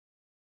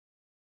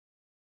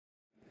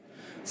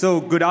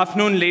So, good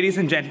afternoon, ladies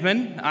and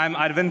gentlemen. I'm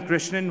Arvind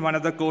Krishnan, one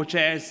of the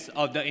co-chairs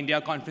of the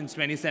India Conference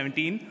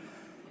 2017.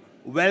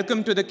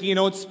 Welcome to the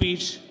keynote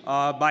speech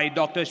by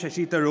Dr.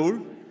 Shashi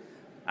Tharoor.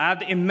 I have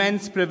the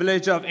immense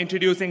privilege of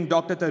introducing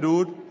Dr.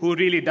 Tharoor, who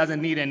really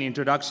doesn't need any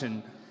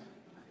introduction.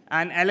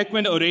 An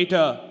eloquent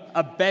orator,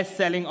 a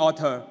best-selling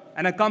author,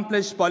 an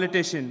accomplished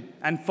politician,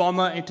 and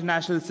former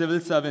international civil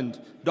servant,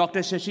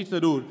 Dr. Shashi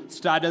Tharoor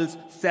straddles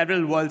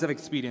several worlds of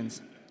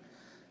experience.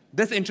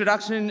 This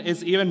introduction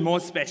is even more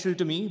special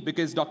to me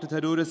because Dr.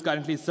 Tharoor is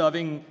currently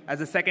serving as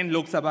the second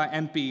Lok Sabha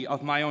MP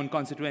of my own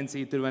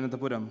constituency,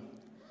 Thiruvananthapuram.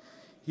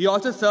 He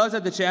also serves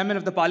as the chairman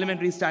of the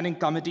Parliamentary Standing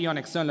Committee on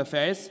External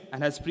Affairs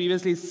and has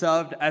previously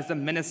served as the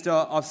Minister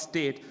of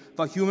State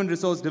for Human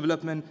Resource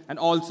Development and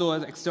also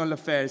as External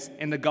Affairs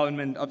in the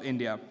Government of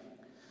India.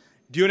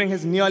 During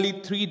his nearly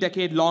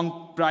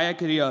 3-decade-long prior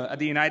career at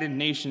the United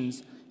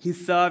Nations, he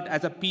served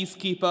as a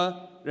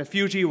peacekeeper,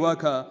 refugee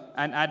worker,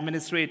 and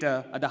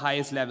administrator at the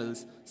highest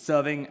levels,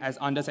 serving as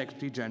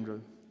Under-Secretary General.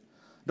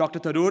 Dr.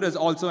 Tharoor is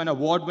also an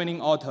award-winning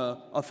author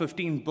of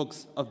 15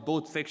 books of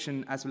both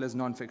fiction as well as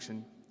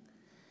non-fiction.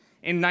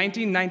 In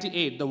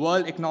 1998, the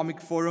World Economic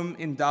Forum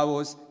in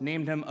Davos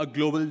named him a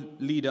global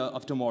leader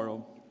of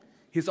tomorrow.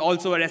 He's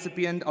also a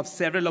recipient of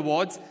several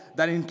awards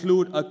that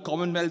include a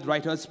Commonwealth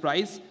Writers'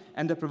 Prize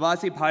and the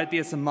Pravasi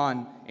Bharatiya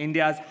Samman,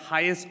 India's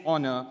highest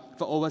honor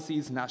for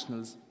overseas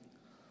nationals.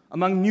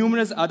 Among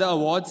numerous other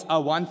awards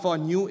are one for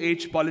New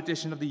Age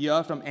Politician of the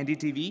Year from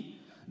NDTV,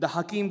 the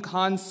Hakim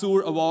Khan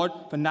Soor Award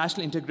for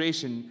National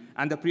Integration,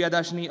 and the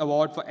Priyadarshini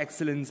Award for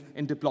Excellence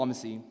in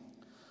Diplomacy.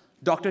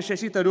 Dr.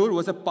 Shashi Tharoor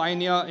was a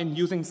pioneer in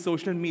using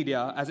social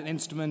media as an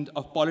instrument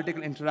of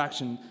political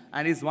interaction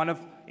and is one of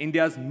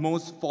India's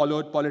most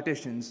followed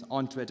politicians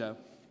on Twitter.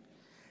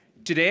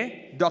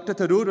 Today, Dr.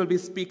 Tharoor will be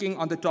speaking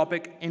on the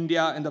topic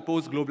India in the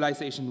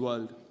post-globalization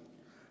world.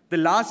 The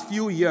last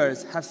few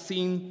years have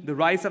seen the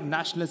rise of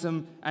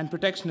nationalism and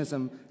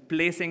protectionism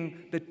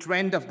placing the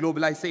trend of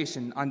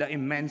globalization under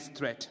immense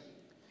threat.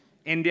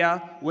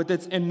 India, with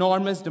its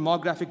enormous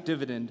demographic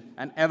dividend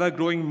and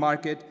ever-growing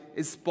market,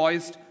 is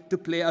poised to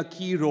play a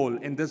key role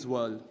in this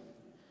world.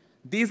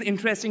 These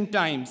interesting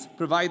times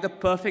provide the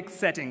perfect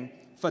setting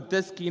for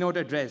this keynote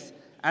address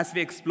as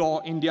we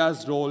explore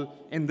India's role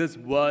in this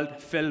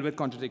world filled with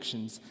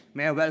contradictions.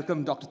 May I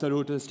welcome Dr.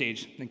 Tharoor to the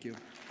stage. Thank you.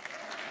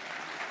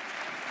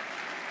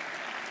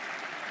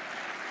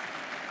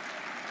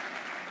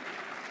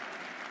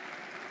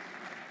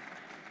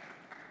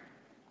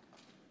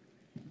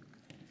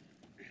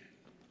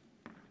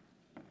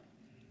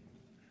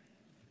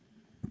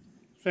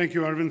 Thank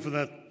you, Arvind, for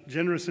that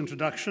generous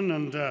introduction,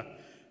 and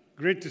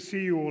great to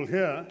see you all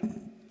here.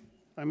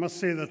 I must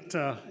say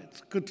that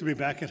it's good to be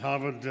back at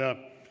Harvard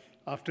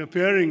after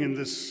appearing in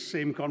this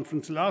same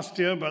conference last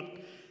year, but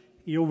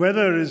your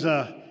weather is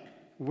a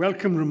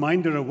welcome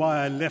reminder of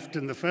why I left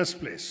in the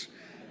first place.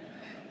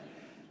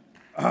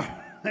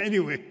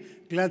 Anyway,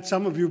 glad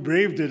some of you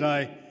braved it.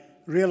 I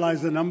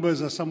realize the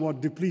numbers are somewhat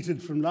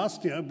depleted from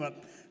last year,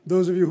 but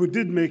those of you who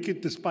did make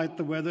it, despite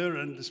the weather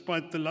and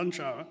despite the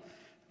lunch hour,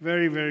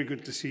 very, very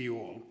good to see you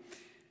all.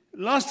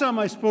 Last time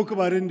I spoke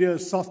about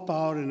India's soft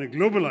power in a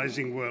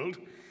globalizing world,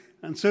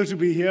 and so to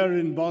be here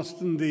in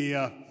Boston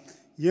the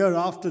year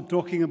after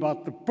talking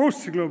about the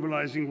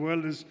post-globalizing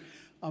world is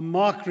a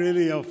mark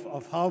really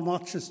of how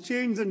much has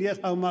changed and yet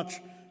how much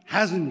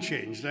hasn't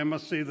changed. I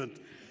must say that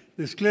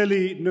there's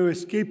clearly no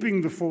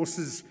escaping the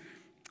forces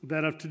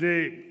that have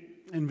today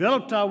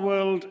enveloped our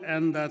world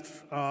and that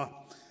are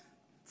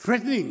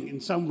threatening in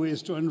some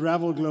ways to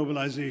unravel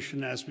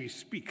globalization as we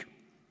speak.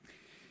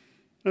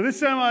 Now,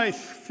 this time I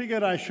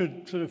figured I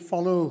should sort of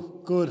follow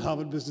good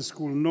Harvard Business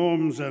School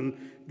norms and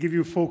give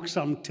you folks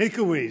some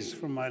takeaways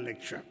from my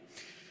lecture.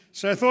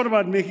 So I thought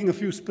about making a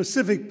few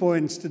specific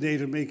points today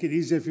to make it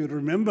easier for you to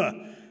remember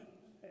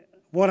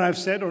what I've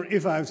said or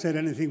if I've said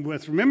anything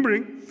worth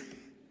remembering.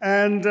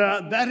 And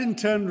that in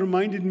turn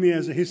reminded me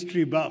as a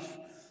history buff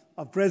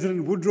of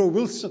President Woodrow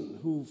Wilson,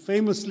 who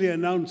famously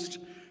announced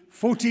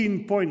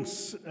 14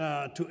 points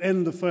to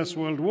end the First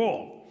World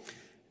War.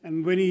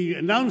 And when he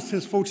announced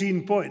his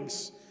 14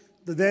 points,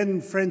 the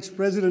then French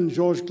President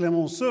Georges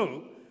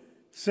Clemenceau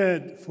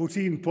said,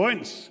 14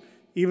 points,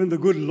 even the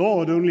good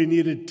Lord only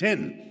needed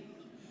 10.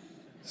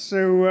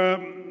 So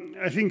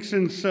I think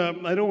since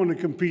I don't want to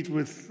compete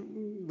with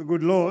the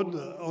good Lord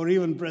or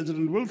even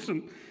President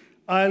Wilson,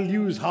 I'll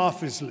use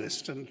half his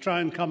list and try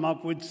and come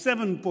up with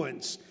 7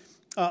 points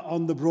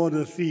on the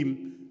broader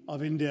theme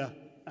of India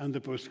and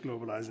the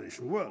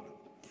post-globalization world.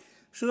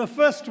 So the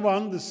first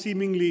one, the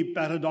seemingly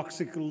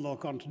paradoxical or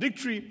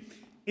contradictory,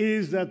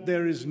 is that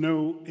there is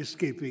no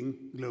escaping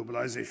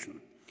globalization.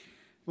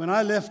 When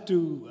I left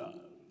to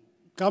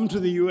come to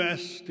the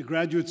US to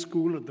graduate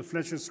school at the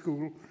Fletcher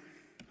School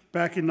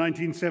back in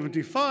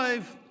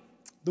 1975,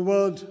 the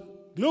word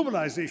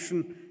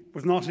globalization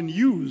was not in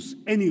use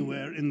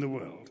anywhere in the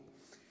world.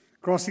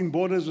 Crossing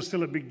borders was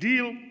still a big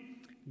deal.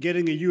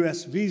 Getting a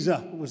US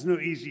visa was no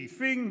easy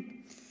thing.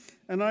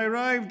 And I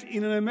arrived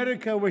in an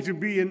America where to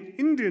be an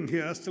Indian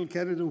here still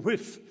carried a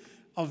whiff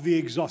of the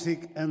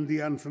exotic and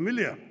the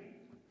unfamiliar.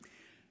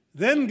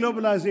 Then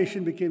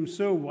globalization became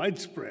so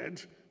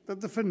widespread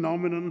that the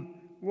phenomenon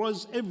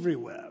was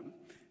everywhere.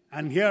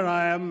 And here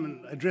I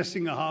am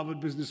addressing a Harvard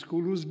Business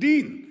School whose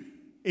dean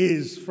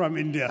is from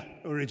India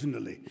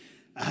originally.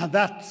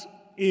 That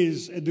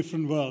is a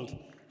different world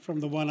from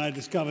the one I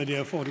discovered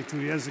here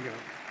 42 years ago.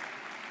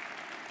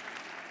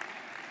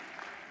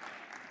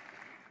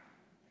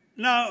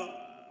 Now,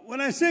 when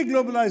I say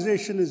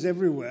globalization is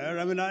everywhere,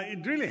 I mean,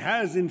 it really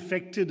has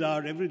infected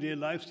our everyday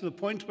lives to the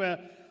point where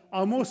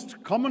our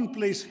most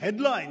commonplace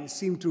headlines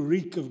seem to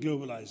reek of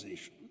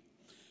globalization.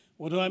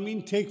 What do I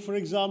mean? Take, for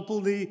example,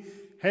 the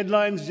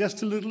headlines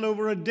just a little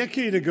over a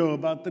decade ago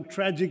about the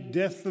tragic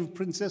death of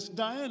Princess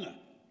Diana.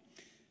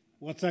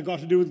 What's that got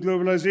to do with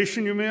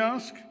globalization, you may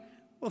ask?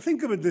 Well,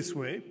 think of it this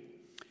way.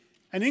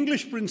 An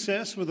English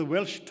princess with a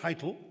Welsh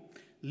title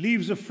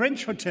leaves a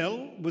French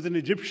hotel with an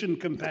Egyptian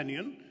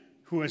companion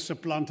who has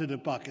supplanted a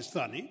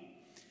Pakistani.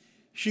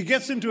 She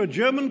gets into a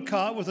German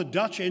car with a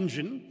Dutch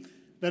engine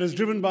that is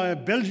driven by a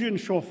Belgian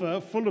chauffeur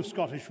full of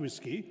Scottish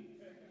whiskey.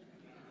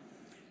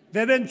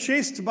 They're then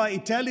chased by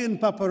Italian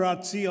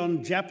paparazzi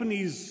on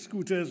Japanese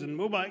scooters and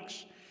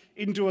mobikes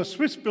into a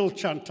Swiss-built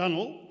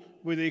tunnel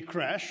where they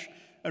crash.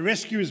 A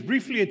rescue is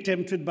briefly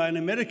attempted by an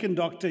American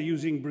doctor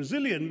using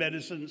Brazilian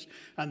medicines,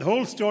 and the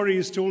whole story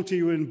is told to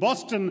you in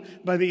Boston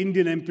by the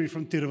Indian MP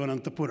from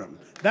Thiruvananthapuram.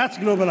 That's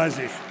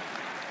globalization.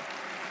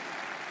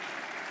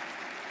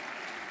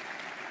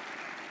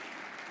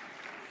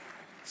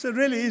 So it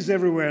really is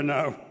everywhere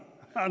now,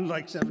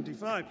 unlike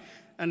 75.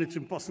 And it's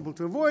impossible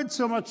to avoid,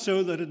 so much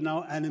so that it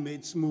now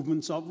animates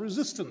movements of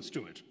resistance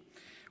to it.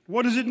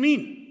 What does it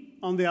mean,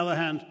 on the other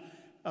hand,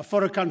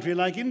 for a country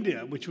like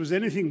India, which was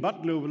anything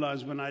but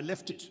globalized when I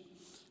left it,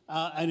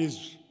 and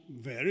is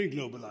very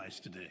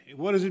globalized today?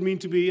 What does it mean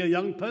to be a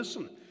young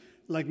person,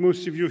 like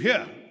most of you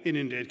here in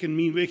India? It can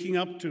mean waking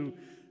up to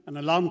an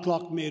alarm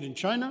clock made in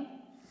China,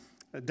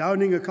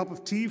 downing a cup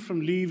of tea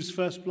from leaves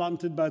first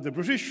planted by the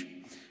British,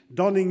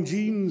 donning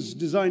jeans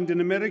designed in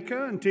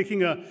America, and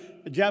taking a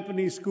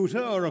Japanese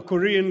scooter or a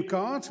Korean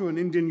car to an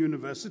Indian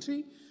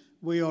university,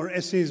 where your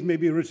essays may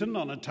be written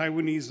on a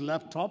Taiwanese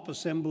laptop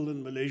assembled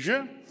in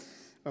Malaysia,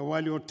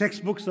 while your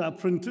textbooks are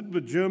printed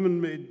with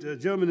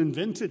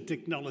German-invented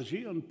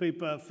technology on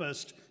paper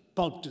first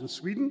pulped in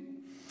Sweden.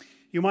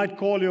 You might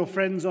call your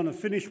friends on a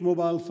Finnish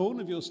mobile phone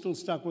if you're still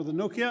stuck with a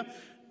Nokia,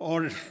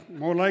 or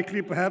more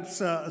likely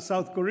perhaps a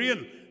South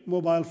Korean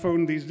mobile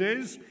phone these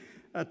days,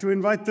 to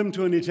invite them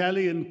to an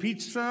Italian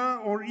pizza,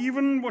 or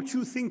even what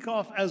you think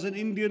of as an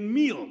Indian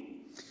meal,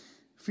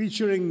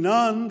 featuring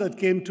naan that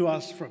came to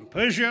us from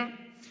Persia,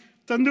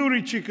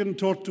 tandoori chicken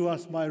taught to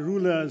us by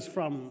rulers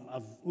from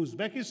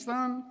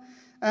Uzbekistan,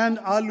 and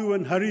aloo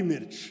and hari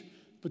mirch,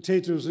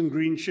 potatoes and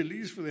green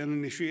chilies for the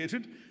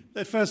uninitiated,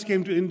 that first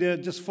came to India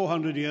just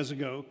 400 years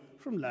ago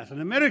from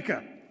Latin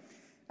America.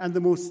 And the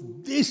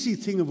most desi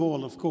thing of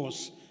all, of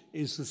course,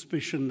 is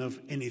suspicion of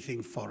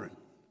anything foreign.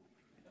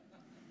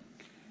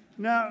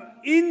 Now,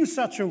 in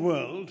such a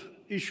world,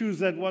 issues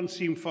that once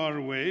seemed far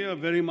away are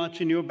very much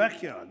in your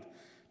backyard.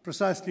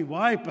 Precisely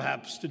why,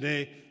 perhaps,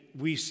 today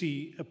we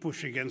see a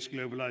push against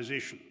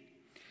globalization.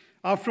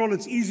 After all,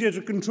 it's easier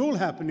to control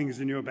happenings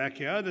in your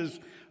backyard as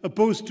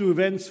opposed to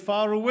events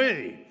far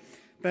away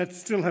that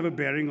still have a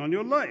bearing on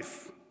your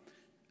life.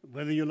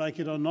 Whether you like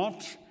it or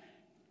not,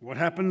 what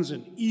happens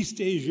in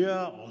East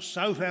Asia or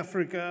South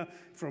Africa,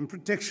 from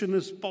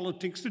protectionist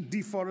politics to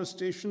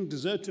deforestation,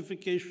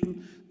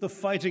 desertification, the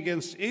fight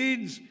against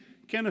AIDS,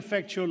 can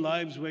affect your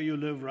lives where you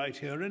live right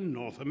here in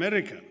North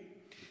America.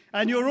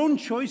 And your own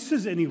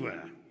choices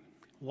anywhere,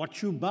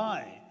 what you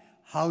buy,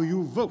 how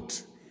you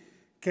vote,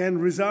 can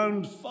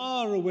resound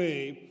far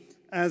away,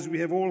 as we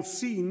have all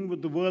seen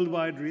with the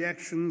worldwide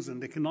reactions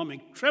and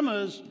economic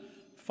tremors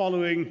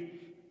following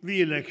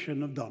the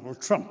election of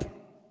Donald Trump.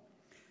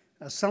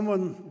 As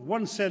someone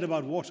once said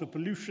about water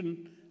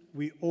pollution,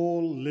 we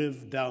all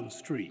live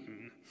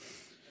downstream.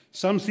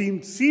 Some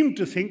seem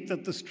to think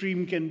that the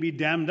stream can be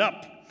dammed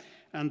up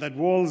and that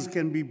walls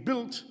can be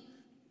built,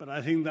 but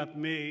I think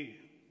that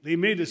they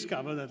may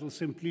discover that will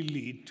simply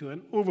lead to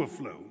an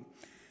overflow.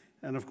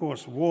 And of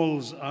course,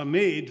 walls are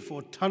made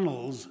for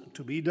tunnels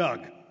to be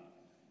dug.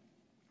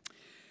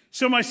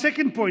 So my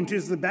second point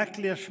is the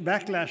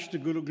backlash to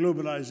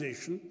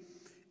globalization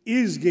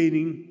is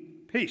gaining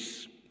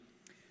pace.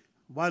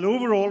 While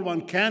overall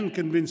one can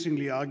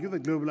convincingly argue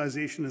that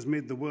globalization has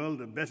made the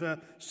world a better,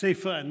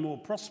 safer, and more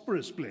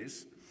prosperous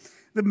place,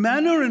 the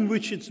manner in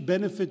which its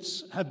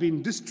benefits have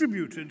been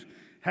distributed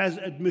has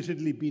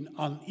admittedly been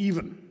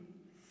uneven.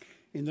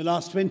 In the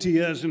last 20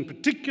 years in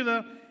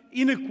particular,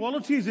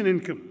 inequalities in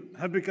income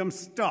have become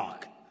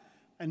stark,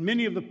 and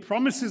many of the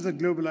promises that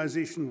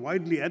globalization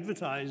widely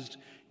advertised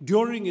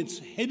during its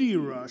heady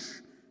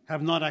rush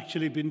have not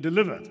actually been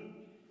delivered.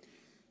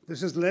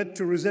 This has led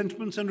to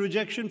resentments and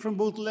rejection from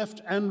both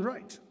left and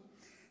right.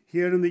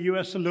 Here in the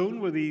US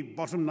alone, where the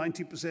bottom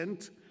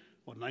 90%,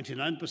 or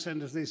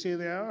 99% as they say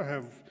they are,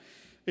 have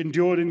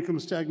endured income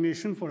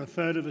stagnation for a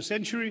third of a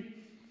century,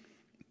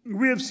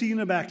 we have seen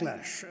a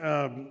backlash.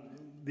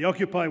 the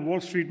Occupy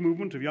Wall Street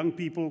movement of young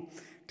people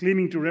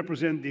claiming to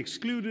represent the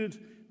excluded,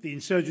 the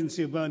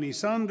insurgency of Bernie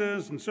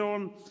Sanders, and so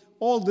on,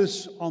 all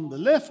this on the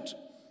left,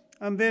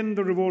 and then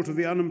the revolt of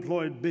the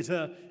unemployed,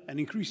 bitter, and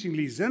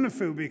increasingly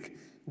xenophobic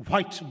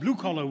white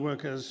blue-collar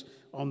workers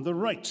on the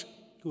right,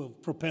 who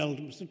have propelled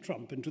Mr.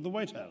 Trump into the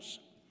White House.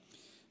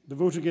 The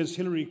vote against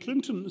Hillary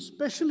Clinton,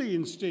 especially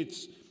in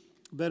states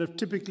that have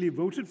typically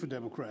voted for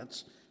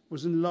Democrats,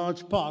 was in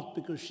large part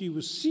because she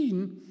was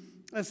seen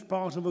as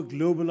part of a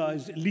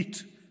globalized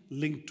elite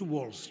linked to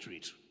Wall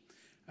Street.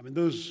 I mean,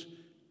 those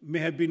may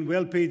have been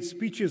well-paid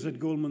speeches at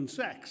Goldman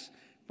Sachs,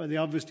 but they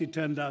obviously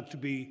turned out to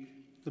be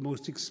the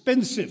most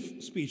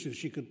expensive speeches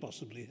she could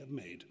possibly have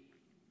made.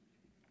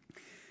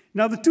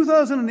 Now, the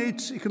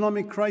 2008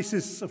 economic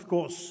crisis, of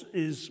course,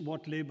 is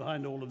what lay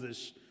behind all of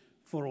this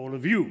for all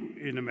of you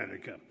in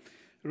America.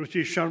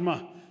 Ruchi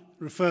Sharma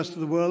refers to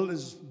the world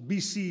as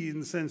BC in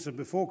the sense of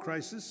before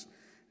crisis,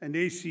 and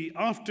AC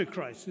after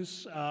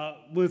crisis,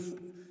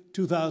 with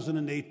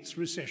 2008's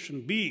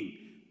recession being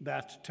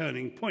that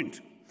turning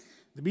point.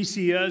 The BC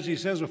years, he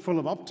says, were full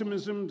of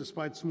optimism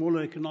despite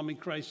smaller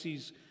economic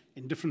crises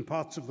in different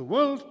parts of the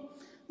world.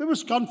 There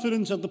was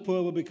confidence that the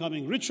poor were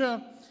becoming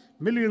richer.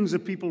 Millions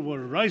of people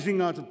were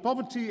rising out of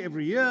poverty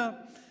every year.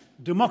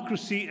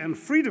 Democracy and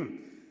freedom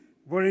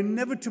were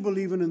inevitable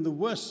even in the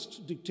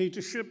worst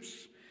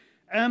dictatorships.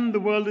 And the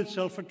world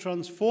itself had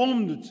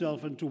transformed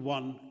itself into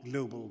one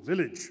global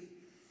village.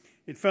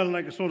 It felt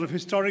like a sort of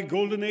historic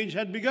golden age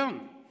had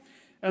begun.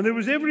 And there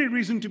was every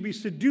reason to be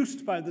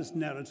seduced by this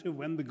narrative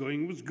when the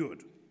going was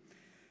good.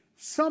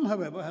 Some,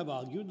 however, have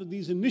argued that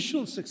these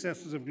initial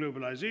successes of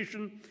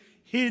globalization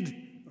hid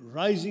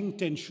rising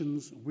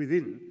tensions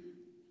within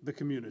the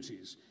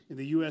communities. In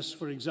the US,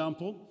 for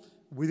example,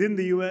 within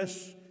the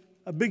US,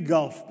 a big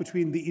gulf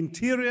between the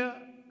interior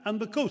and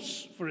the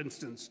coasts, for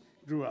instance,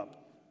 grew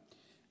up.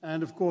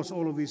 And of course,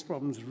 all of these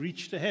problems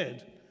reached a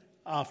head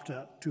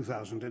after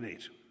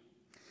 2008.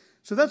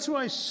 So that's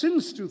why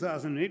since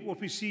 2008,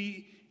 what we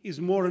see is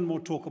more and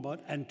more talk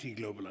about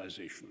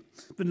anti-globalization.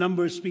 The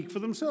numbers speak for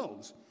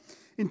themselves.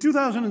 In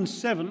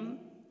 2007,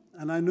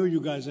 and I know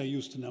you guys are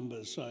used to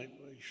numbers, so I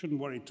shouldn't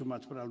worry too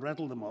much, but I'll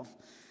rattle them off.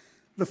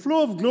 The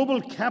flow of global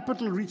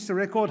capital reached a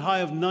record high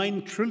of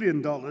 $9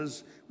 trillion,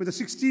 with a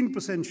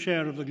 16%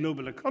 share of the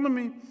global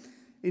economy.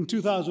 In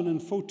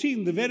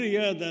 2014, the very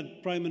year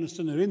that Prime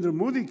Minister Narendra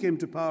Modi came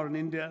to power in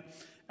India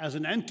as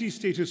an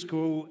anti-status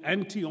quo,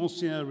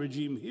 anti-ancien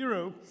regime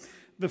hero,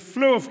 the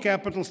flow of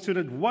capital stood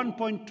at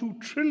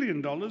 $1.2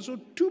 trillion, or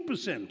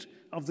 2%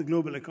 of the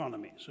global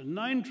economy. So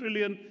 9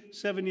 trillion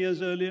 7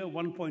 years earlier,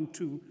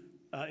 1.2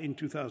 in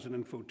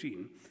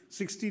 2014.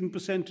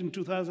 16% in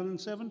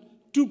 2007,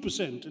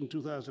 2% in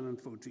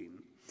 2014.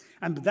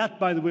 And that,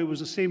 by the way,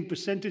 was the same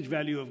percentage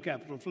value of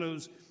capital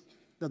flows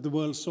that the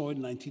world saw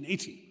in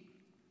 1980.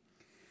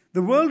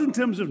 The world, in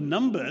terms of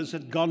numbers,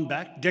 had gone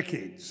back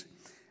decades.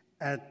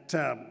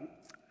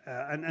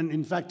 And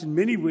in fact, in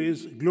many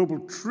ways, global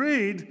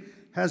trade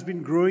has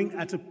been growing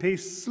at a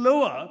pace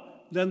slower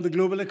than the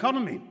global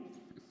economy,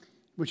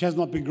 which has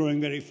not been growing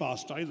very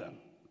fast either.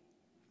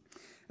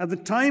 At the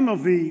time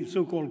of the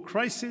so-called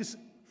crisis,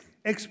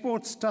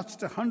 exports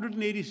touched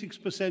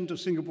 186% of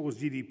Singapore's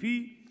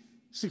GDP,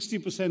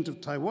 60% of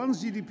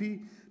Taiwan's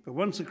GDP, but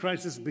once the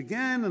crisis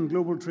began and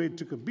global trade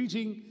took a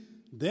beating,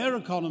 their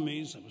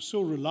economies that were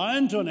so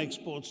reliant on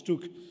exports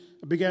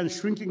began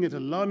shrinking at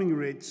alarming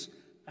rates,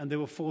 and they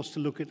were forced to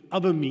look at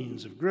other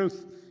means of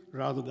growth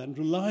rather than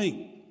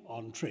relying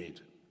on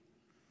trade.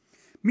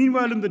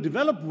 Meanwhile, in the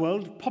developed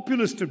world,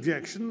 populist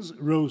objections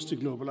rose to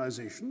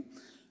globalization.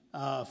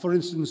 For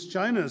instance,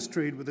 China's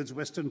trade with its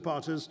Western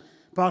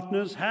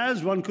partners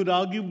has, one could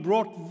argue,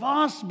 brought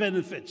vast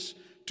benefits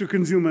to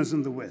consumers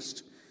in the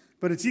West.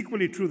 But it's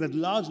equally true that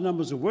large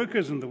numbers of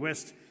workers in the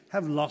West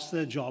have lost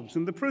their jobs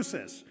in the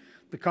process.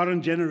 The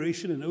current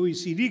generation in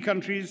OECD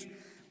countries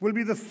will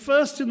be the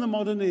first in the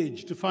modern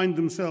age to find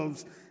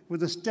themselves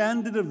with a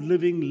standard of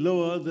living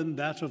lower than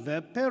that of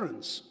their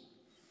parents.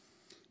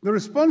 The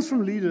response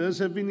from leaders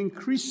have been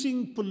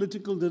increasing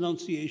political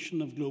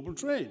denunciation of global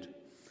trade,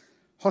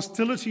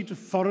 hostility to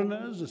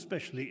foreigners,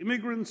 especially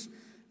immigrants,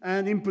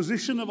 and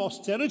imposition of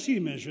austerity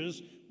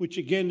measures, which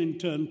again in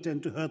turn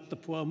tend to hurt the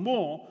poor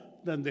more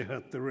than they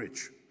hurt the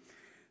rich.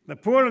 The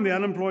poor and the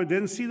unemployed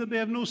then see that they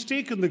have no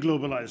stake in the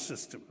globalized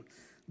system.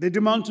 They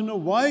demand to know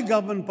why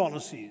government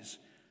policies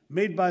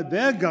made by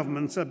their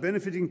governments are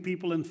benefiting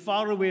people in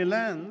faraway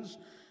lands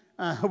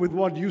with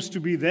what used to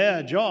be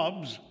their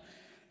jobs.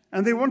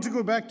 And they want to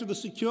go back to the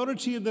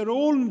security of their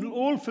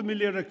own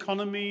familiar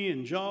economy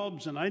and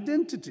jobs and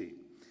identity.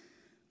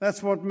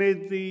 That's what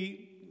made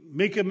the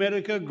Make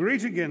America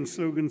Great Again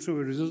slogan so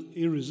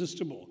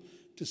irresistible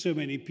to so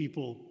many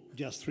people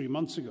just 3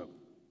 months ago.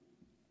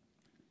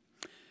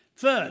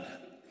 Third,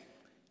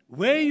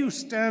 where you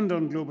stand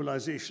on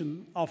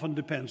globalization often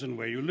depends on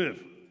where you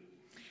live.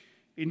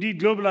 Indeed,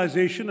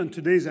 globalization and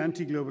today's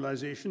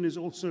anti-globalization is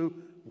also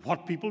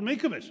what people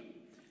make of it.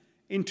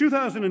 In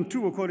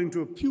 2002, according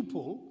to a Pew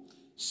poll,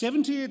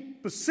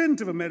 78%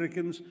 of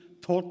Americans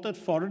thought that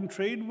foreign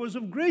trade was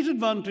of great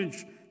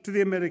advantage to the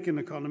American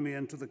economy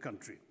and to the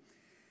country.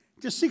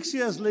 Just 6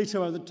 years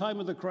later, at the time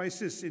of the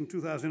crisis in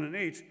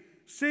 2008,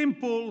 same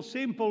poll,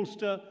 same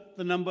pollster,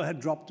 the number had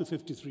dropped to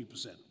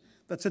 53%.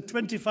 That's a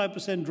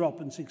 25%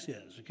 drop in 6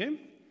 years, okay?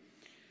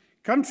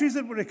 Countries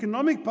that were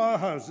economic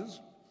powerhouses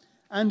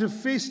and have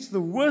faced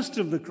the worst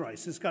of the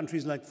crisis,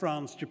 countries like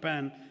France,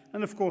 Japan,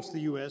 and of course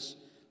the US,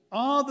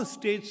 are the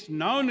states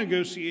now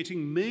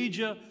negotiating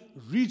major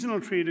regional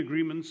trade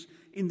agreements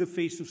in the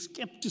face of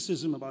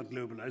skepticism about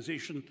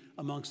globalization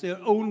amongst their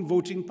own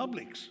voting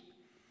publics.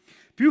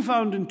 Pew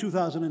found in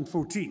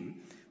 2014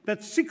 that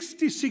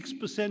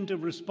 66%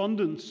 of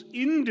respondents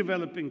in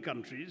developing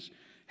countries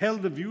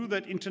held the view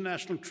that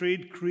international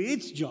trade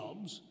creates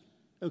jobs,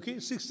 okay,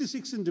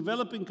 66 in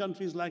developing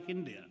countries like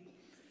India,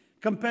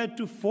 compared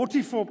to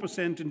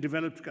 44% in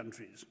developed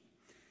countries.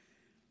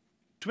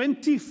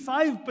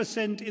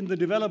 25% in the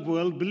developed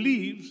world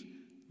believes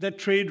that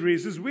trade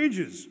raises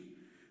wages,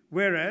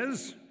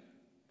 whereas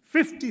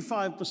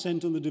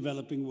 55% in the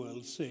developing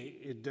world say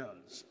it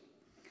does.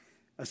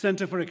 A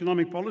Center for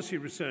Economic Policy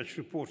Research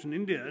report in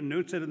India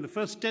notes that in the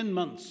first 10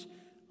 months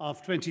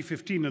of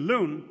 2015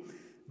 alone,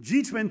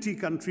 G20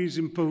 countries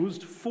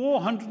imposed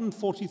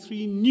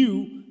 443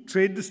 new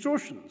trade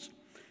distortions,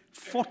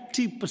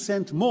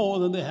 40% more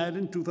than they had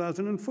in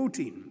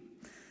 2014.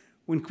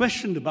 When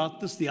questioned about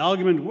this, the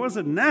argument was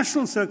that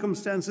national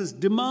circumstances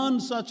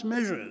demand such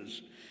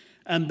measures,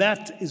 and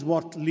that is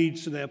what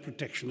leads to their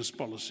protectionist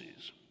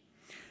policies.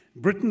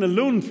 Britain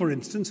alone, for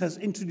instance, has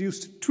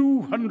introduced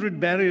 200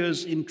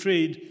 barriers in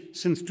trade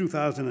since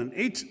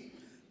 2008,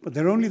 but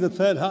they're only the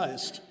third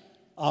highest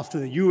after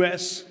the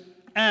US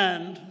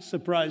and,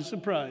 surprise,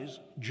 surprise,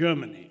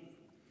 Germany.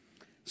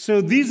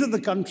 So these are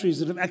the countries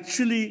that have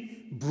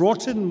actually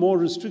brought in more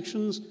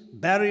restrictions,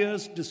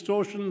 barriers,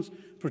 distortions,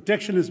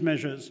 protectionist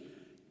measures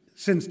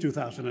since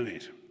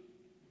 2008.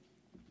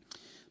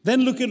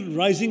 Then look at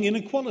rising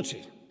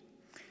inequality.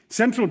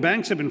 Central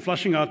banks have been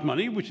flushing out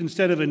money, which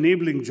instead of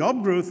enabling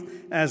job growth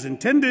as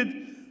intended,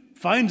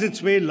 finds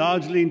its way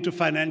largely into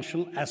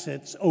financial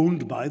assets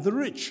owned by the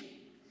rich.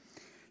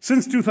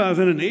 Since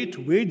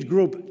 2008, wage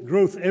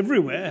growth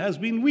everywhere has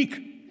been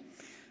weak,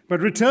 but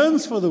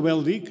returns for the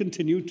wealthy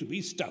continue to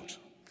be stout.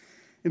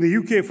 In the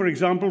UK, for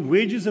example,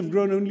 wages have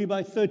grown only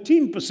by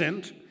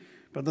 13%,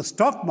 but the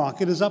stock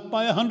market is up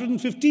by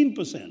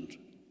 115%.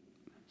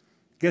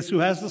 Guess who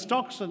has the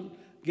stocks and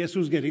guess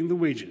who's getting the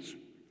wages?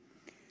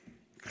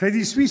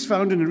 Credit Suisse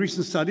found in a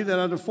recent study that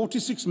out of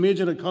 46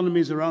 major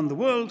economies around the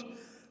world,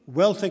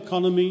 wealth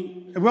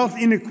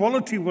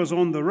inequality was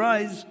on the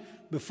rise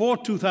before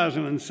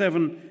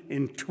 2007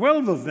 in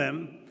 12 of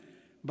them,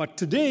 but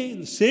today,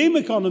 the same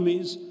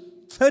economies,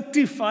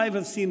 35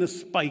 have seen a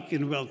spike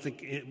in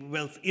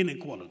wealth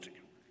inequality.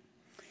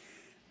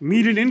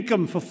 Median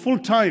income for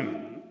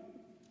full-time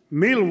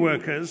male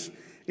workers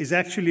is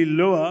actually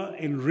lower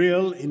in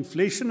real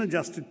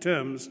inflation-adjusted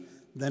terms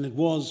than it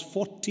was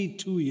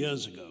 42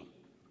 years ago.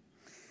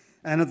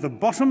 And at the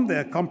bottom,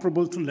 they're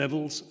comparable to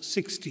levels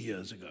 60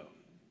 years ago.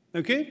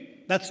 Okay?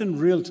 That's in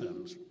real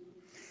terms.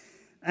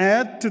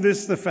 Add to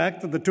this the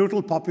fact that the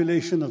total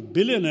population of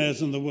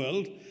billionaires in the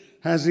world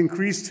has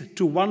increased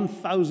to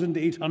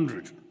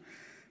 1,800,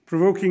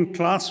 provoking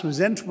class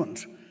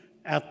resentment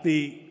at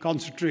the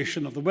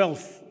concentration of the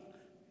wealth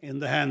in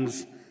the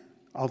hands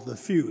of the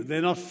few.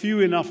 They're not few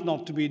enough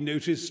not to be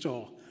noticed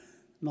or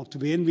not to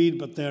be envied,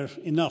 but they're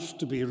enough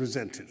to be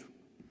resented.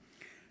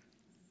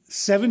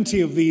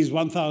 70 of these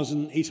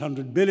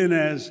 1,800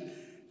 billionaires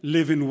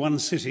live in one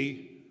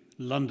city,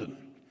 London.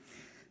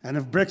 And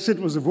if Brexit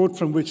was a vote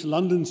from which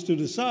London stood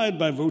aside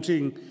by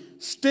voting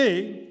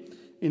stay,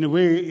 in a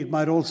way it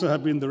might also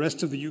have been the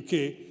rest of the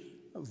UK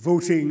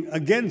voting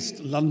against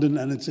London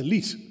and its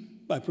elite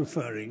by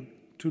preferring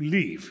to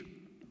leave.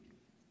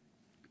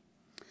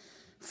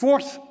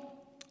 Fourth,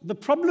 the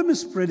problem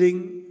is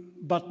spreading,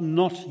 but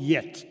not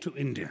yet to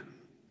India.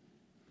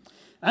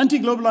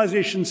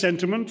 Anti-globalization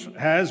sentiment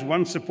has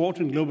won support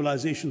in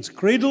globalization's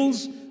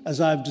cradles,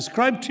 as I've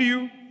described to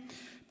you.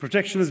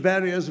 Protectionist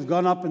barriers have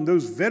gone up in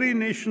those very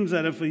nations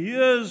that have for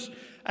years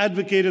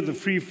advocated the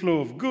free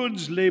flow of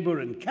goods, labor,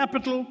 and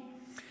capital.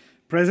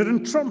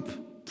 President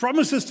Trump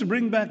promises to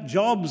bring back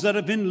jobs that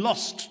have been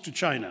lost to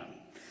China.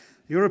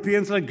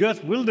 Europeans like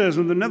Geert Wilders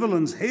in the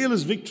Netherlands hail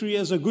his victory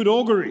as a good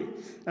augury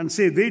and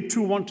say they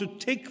too want to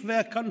take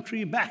their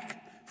country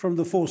back from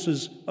the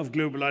forces of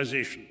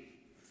globalization.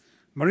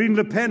 Marine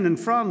Le Pen in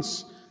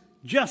France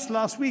just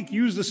last week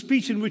used a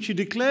speech in which she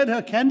declared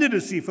her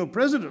candidacy for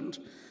president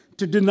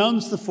to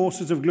denounce the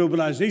forces of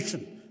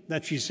globalization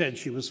that she said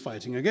she was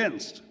fighting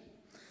against.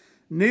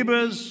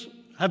 Neighbors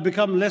have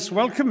become less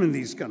welcome in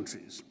these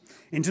countries.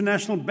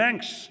 International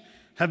banks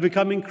have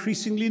become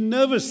increasingly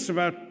nervous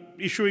about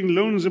issuing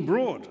loans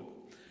abroad.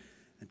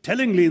 And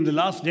tellingly, in the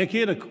last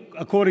decade,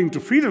 according to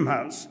Freedom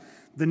House,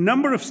 the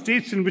number of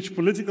states in which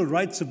political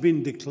rights have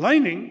been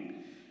declining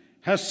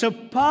has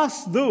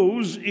surpassed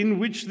those in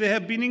which they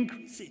have been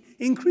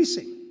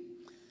increasing.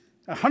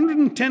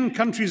 110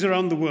 countries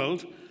around the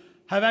world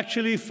have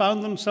actually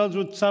found themselves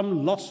with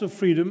some loss of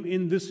freedom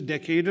in this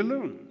decade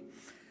alone.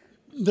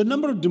 The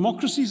number of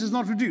democracies is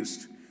not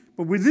reduced,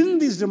 but within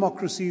these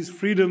democracies,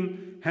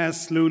 freedom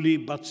has slowly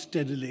but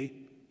steadily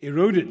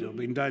eroded or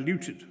been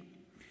diluted.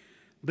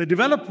 The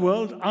developed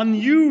world,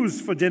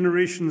 unused for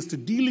generations to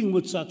dealing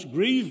with such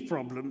grave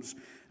problems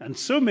and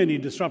so many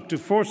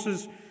disruptive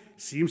forces,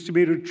 seems to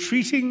be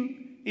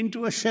retreating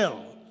into a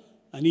shell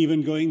and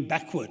even going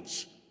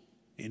backwards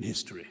in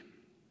history.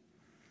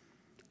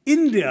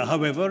 India,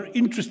 however,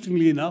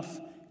 interestingly enough,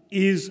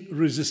 is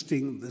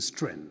resisting this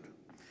trend.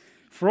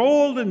 For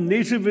all the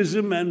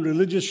nativism and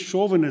religious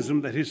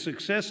chauvinism that his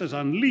success has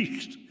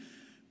unleashed,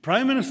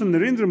 Prime Minister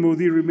Narendra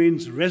Modi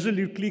remains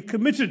resolutely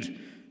committed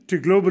to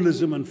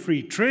globalism and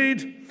free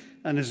trade,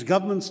 and his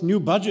government's new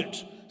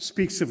budget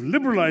speaks of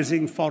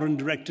liberalizing foreign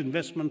direct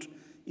investment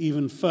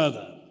even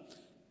further.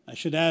 I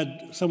should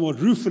add somewhat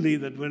ruefully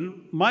that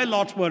when my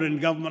lot were in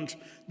government,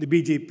 the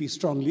BJP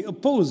strongly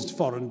opposed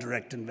foreign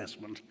direct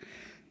investment.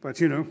 But,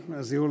 you know,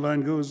 as the old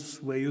line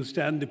goes, where you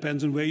stand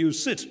depends on where you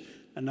sit.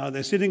 And now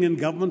they're sitting in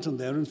government and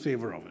they're in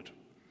favor of it.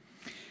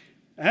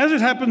 As it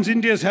happens,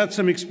 India has had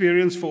some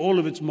experience for all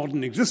of its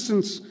modern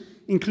existence,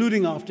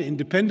 including after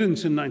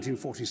independence in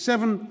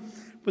 1947,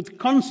 with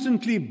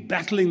constantly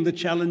battling the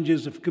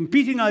challenges of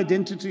competing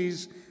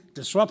identities,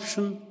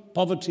 disruption,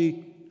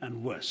 poverty,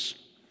 and worse.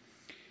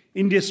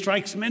 India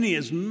strikes many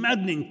as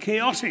maddening,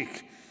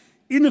 chaotic,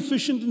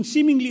 inefficient, and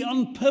seemingly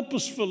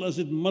unpurposeful as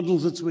it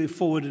muddles its way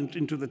forward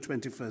into the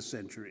 21st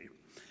century.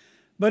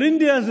 But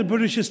India, as the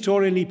British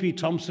historian E.P.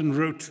 Thompson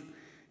wrote,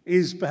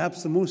 is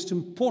perhaps the most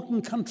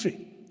important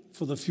country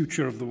for the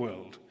future of the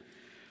world.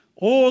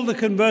 All the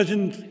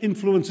convergent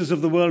influences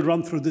of the world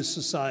run through this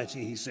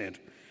society, he said.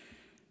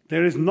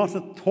 There is not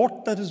a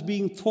thought that is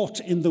being taught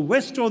in the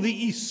West or the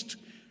East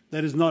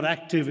that is not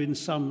active in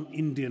some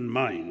Indian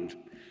mind.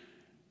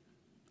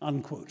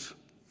 Unquote.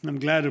 I'm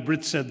glad a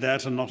Brit said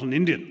that and not an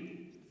Indian.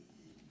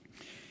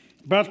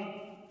 But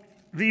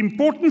the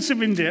importance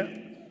of India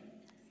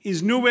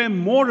is nowhere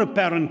more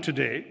apparent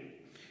today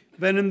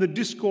than in the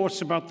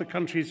discourse about the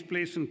country's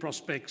place and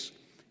prospects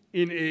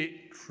in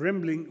a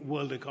trembling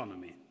world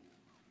economy.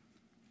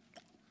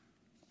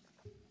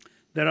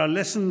 There are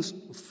lessons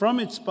from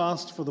its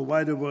past for the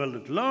wider world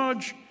at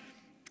large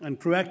and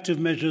proactive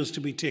measures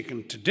to be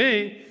taken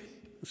today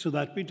so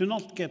that we do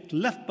not get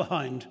left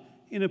behind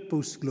in a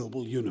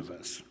post-global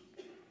universe.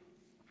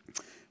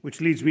 Which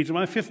leads me to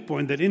my fifth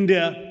point, that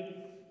India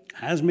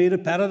has made a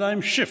paradigm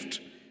shift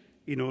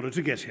in order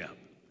to get here.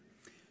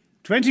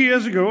 20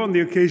 years ago, on the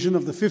occasion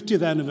of the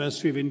 50th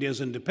anniversary of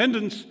India's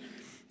independence,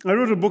 I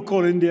wrote a book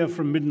called India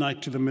from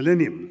Midnight to the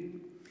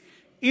Millennium.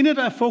 In it,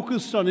 I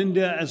focused on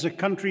India as a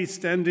country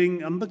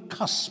standing on the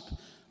cusp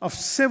of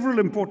several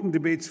important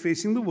debates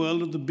facing the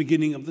world at the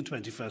beginning of the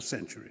 21st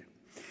century.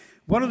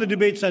 One of the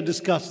debates I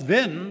discussed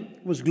then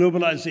was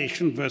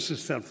globalization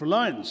versus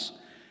self-reliance.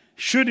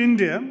 Should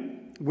India,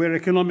 where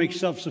economic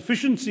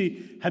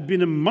self-sufficiency had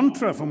been a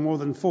mantra for more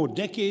than 4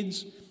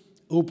 decades,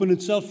 open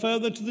itself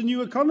further to the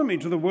new economy,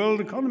 to the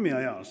world economy,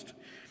 I asked.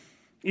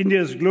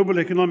 India's global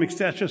economic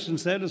stature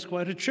since then is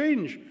quite a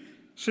change,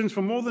 since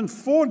for more than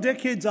 4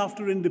 decades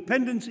after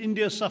independence,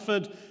 India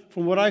suffered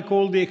from what I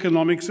call the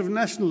economics of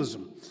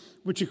nationalism,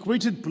 which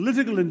equated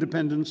political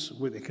independence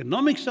with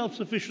economic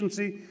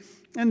self-sufficiency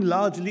and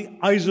largely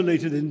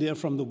isolated India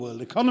from the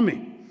world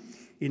economy.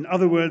 In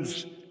other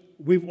words,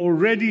 we've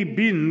already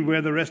been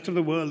where the rest of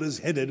the world is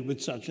headed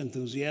with such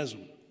enthusiasm.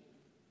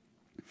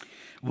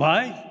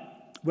 Why?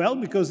 Well,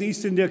 because the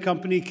East India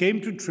Company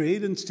came to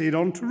trade and stayed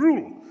on to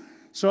rule.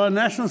 So our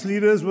nationalist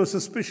leaders were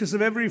suspicious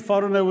of every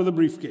foreigner with a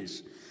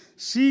briefcase,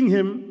 seeing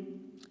him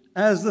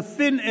as the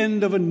thin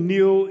end of a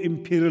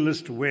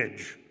neo-imperialist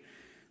wedge.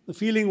 The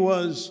feeling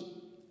was,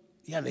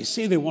 yeah, they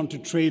say they want to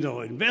trade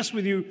or invest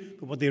with you,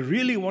 but what they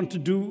really want to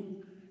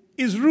do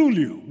is rule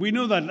you. We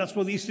know that. That's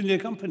what the East India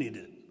Company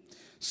did.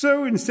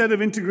 So instead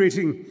of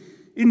integrating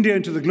India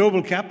into the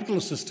global capital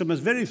system, as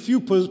very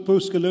few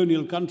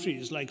post-colonial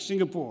countries like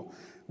Singapore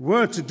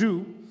were to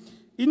do,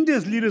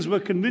 India's leaders were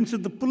convinced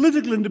that the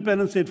political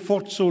independence they'd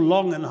fought so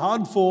long and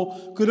hard for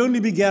could only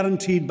be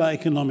guaranteed by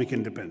economic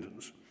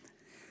independence.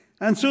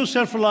 And so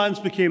self-reliance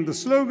became the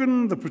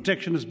slogan, the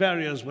protectionist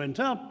barriers went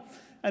up,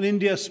 and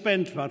India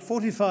spent about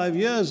 45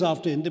 years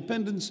after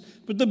independence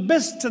with the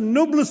best and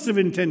noblest of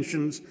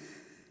intentions,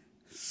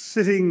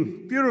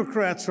 sitting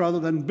bureaucrats rather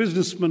than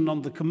businessmen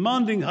on the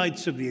commanding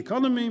heights of the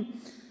economy,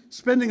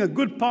 spending a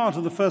good part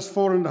of the first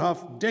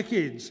 4.5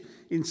 decades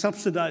in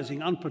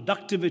subsidizing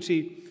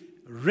unproductivity,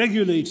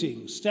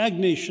 regulating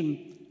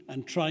stagnation,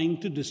 and trying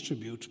to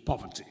distribute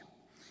poverty.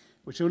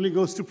 Which only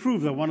goes to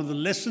prove that one of the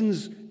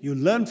lessons you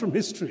learn from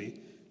history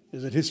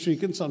is that history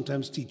can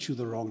sometimes teach you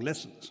the wrong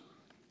lessons.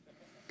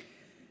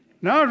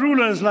 Now,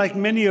 rulers, like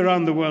many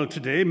around the world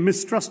today,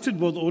 mistrusted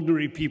what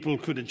ordinary people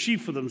could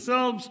achieve for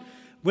themselves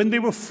when they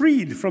were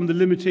freed from the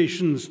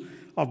limitations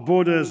of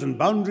borders and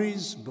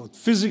boundaries, both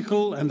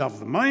physical and of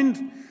the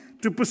mind,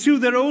 to pursue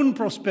their own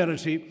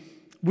prosperity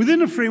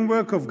within a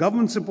framework of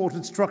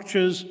government-supported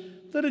structures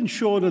that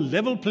ensured a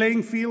level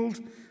playing field,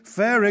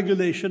 fair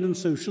regulation, and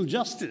social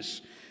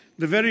justice,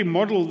 the very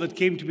model that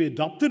came to be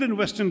adopted in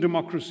Western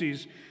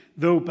democracies,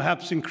 though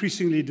perhaps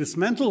increasingly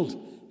dismantled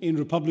in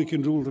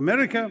Republican-ruled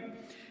America,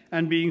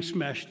 and being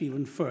smashed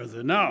even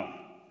further now.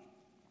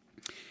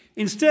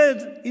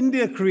 Instead,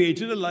 India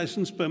created a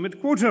license permit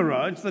quota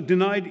Raj that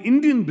denied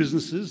Indian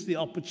businesses the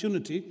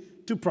opportunity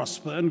to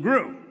prosper and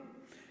grow.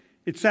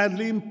 It's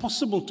sadly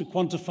impossible to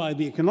quantify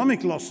the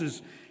economic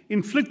losses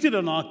inflicted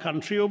on our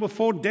country over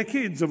 4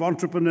 decades of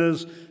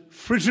entrepreneurs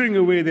frittering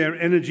away their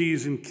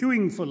energies in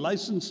queuing for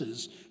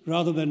licenses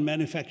rather than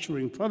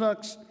manufacturing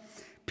products,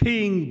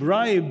 paying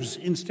bribes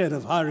instead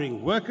of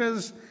hiring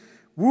workers,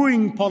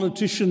 wooing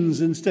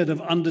politicians instead of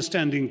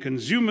understanding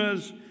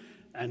consumers,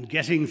 and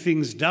getting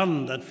things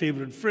done, that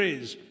favorite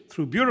phrase,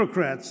 through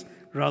bureaucrats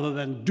rather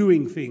than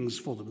doing things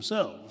for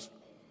themselves.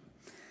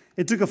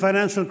 It took a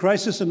financial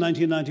crisis in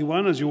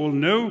 1991, as you all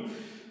know,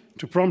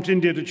 to prompt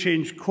India to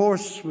change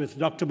course, with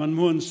Dr.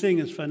 Manmohan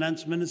Singh as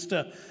finance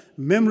minister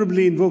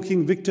memorably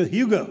invoking Victor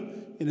Hugo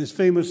in his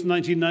famous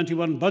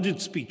 1991 budget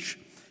speech,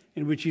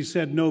 in which he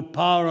said, "No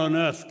power on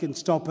earth can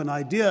stop an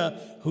idea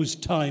whose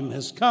time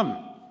has come."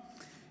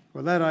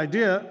 Well, that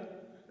idea,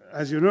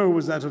 as you know,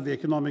 was that of the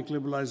economic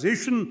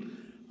liberalization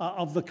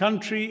of the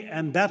country,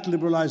 and that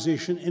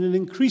liberalization in an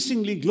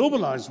increasingly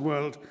globalized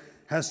world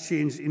has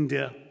changed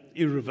India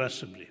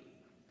irreversibly.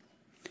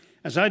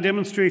 As I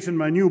demonstrate in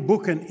my new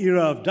book, An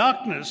Era of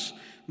Darkness,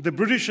 the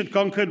British had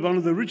conquered one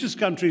of the richest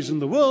countries in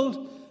the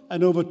world,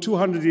 and over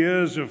 200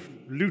 years of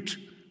loot,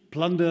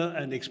 plunder,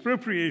 and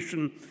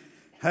expropriation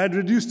had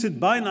reduced it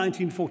by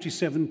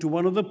 1947 to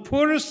one of the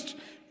poorest,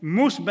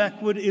 most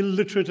backward,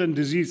 illiterate, and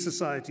diseased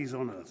societies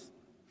on earth.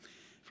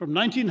 From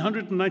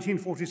 1900 to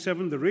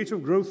 1947, the rate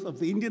of growth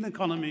of the Indian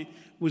economy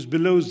was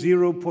below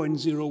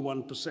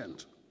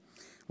 0.01%,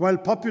 while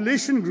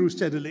population grew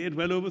steadily at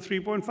well over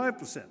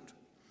 3.5%.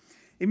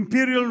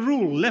 Imperial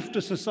rule left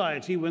a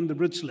society, when the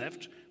Brits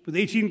left, with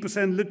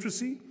 18%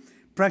 literacy,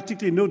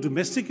 practically no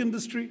domestic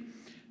industry,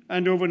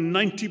 and over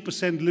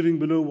 90% living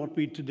below what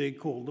we today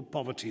call the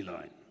poverty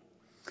line.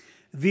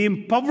 The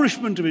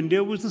impoverishment of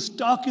India was the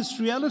starkest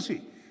reality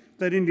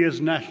that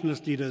India's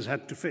nationalist leaders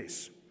had to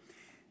face.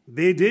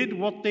 They did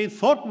what they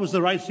thought was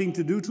the right thing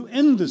to do to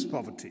end this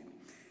poverty.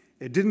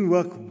 It didn't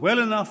work well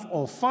enough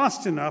or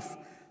fast enough,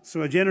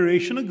 so a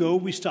generation ago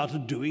we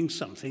started doing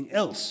something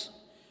else.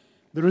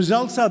 The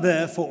results are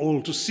there for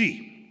all to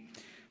see.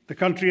 The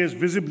country has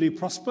visibly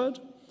prospered,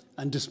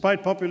 and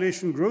despite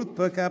population growth,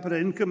 per capita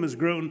income has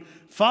grown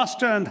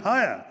faster and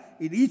higher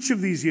in each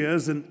of these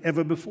years than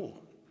ever before.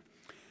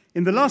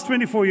 In the last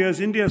 24 years,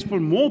 India has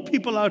pulled more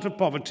people out of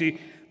poverty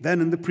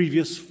than in the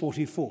previous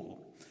 44,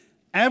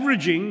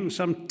 averaging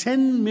some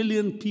 10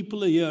 million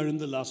people a year in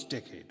the last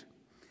decade.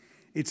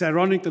 It's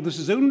ironic that this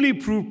is only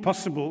proved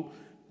possible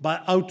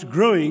by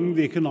outgrowing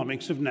the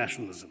economics of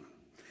nationalism.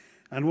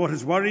 And what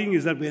is worrying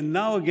is that we are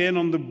now again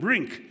on the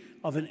brink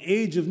of an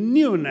age of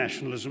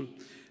neo-nationalism,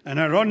 and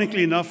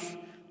ironically enough,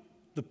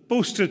 the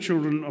poster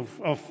children of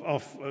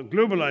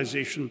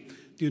globalization,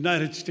 the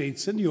United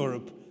States and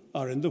Europe,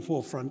 are in the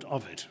forefront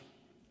of it.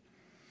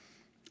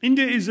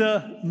 India is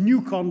a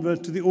new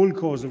convert to the old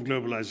cause of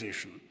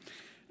globalization.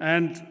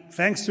 And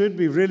thanks to it,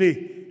 we've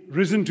really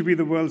risen to be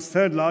the world's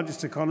 3rd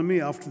largest economy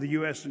after the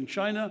US and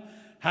China,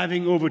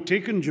 having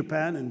overtaken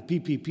Japan in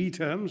PPP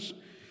terms,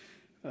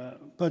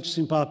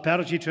 purchasing power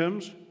parity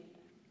terms.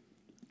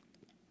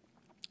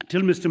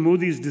 Till Mr.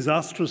 Modi's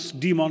disastrous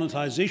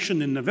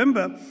demonetization in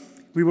November,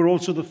 we were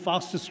also the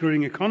fastest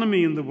growing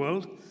economy in the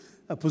world,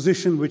 a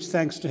position which,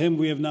 thanks to him,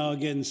 we have now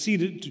again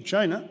ceded to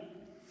China.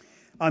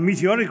 Our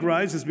meteoric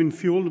rise has been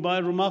fueled by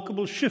a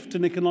remarkable shift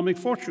in economic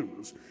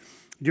fortunes.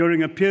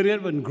 During a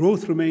period when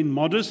growth remained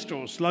modest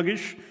or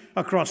sluggish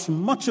across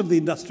much of the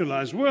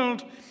industrialized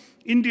world,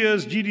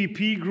 India's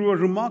GDP grew a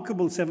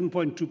remarkable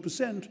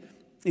 7.2%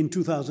 in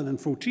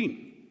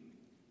 2014.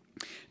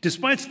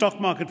 Despite stock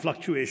market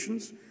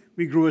fluctuations,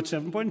 we grew at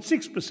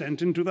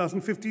 7.6% in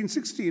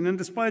 2015-16, and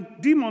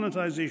despite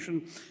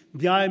demonetization,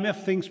 the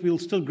IMF thinks we'll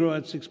still grow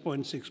at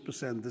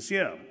 6.6% this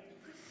year.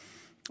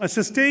 A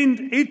sustained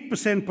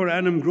 8% per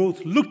annum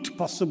growth looked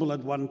possible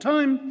at one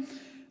time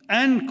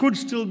and could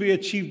still be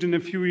achieved in a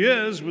few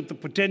years, with the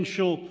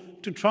potential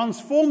to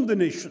transform the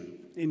nation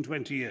in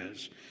 20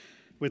 years,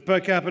 with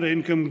per capita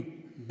income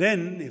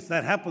then, if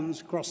that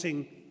happens,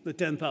 crossing the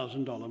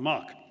 $10,000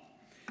 mark.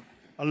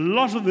 A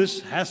lot of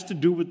this has to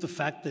do with the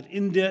fact that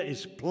India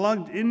is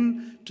plugged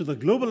in to the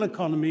global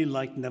economy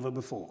like never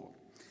before.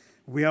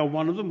 We are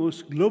one of the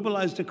most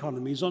globalized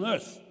economies on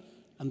earth,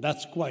 and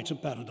that's quite a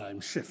paradigm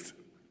shift.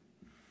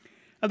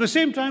 At the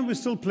same time, we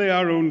still play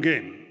our own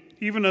game.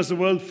 Even as the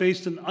world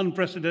faced an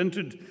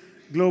unprecedented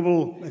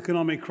global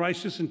economic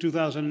crisis in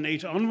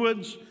 2008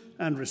 onwards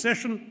and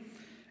recession,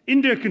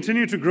 India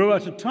continued to grow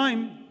at a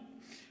time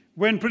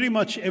when pretty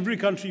much every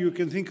country you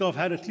can think of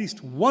had at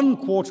least 1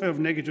 quarter of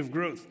negative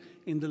growth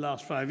in the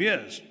last 5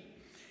 years.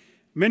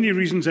 Many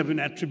reasons have been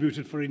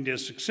attributed for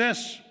India's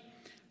success.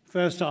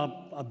 First,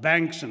 our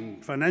banks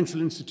and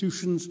financial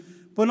institutions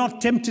were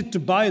not tempted to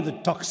buy the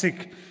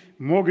toxic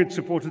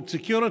mortgage-supported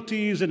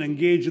securities and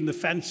engage in the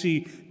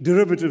fancy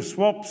derivative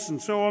swaps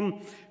and so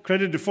on,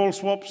 credit default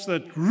swaps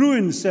that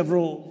ruined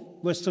several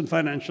Western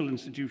financial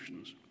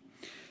institutions.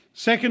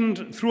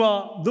 Second,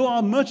 though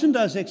our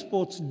merchandise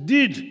exports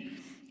did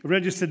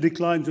register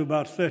declines of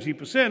about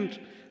 30%,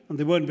 and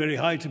they weren't very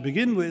high to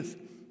begin with,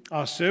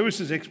 our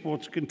services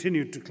exports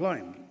continued to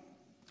climb.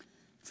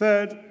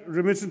 Third,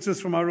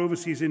 remittances from our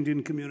overseas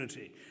Indian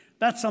community.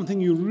 That's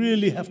something you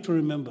really have to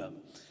remember.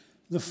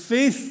 The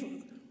faith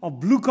of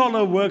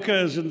blue-collar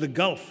workers in the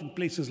Gulf and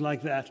places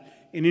like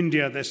that in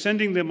India, they're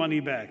sending their money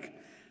back.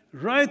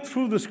 Right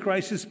through this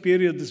crisis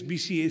period, this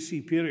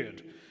BCAC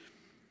period,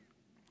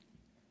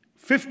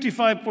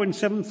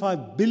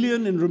 55.75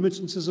 billion in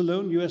remittances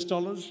alone, US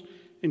dollars,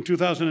 in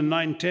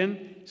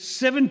 2009-10,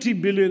 70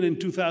 billion in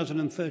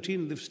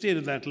 2013, they've stayed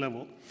at that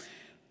level.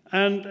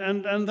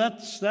 And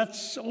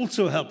that's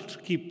also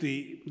helped keep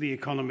the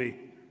economy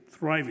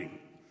thriving.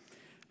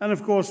 And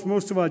of course,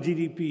 most of our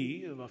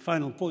GDP, our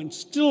final point,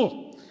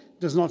 still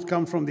does not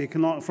come from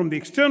the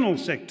external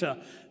sector,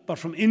 but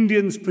from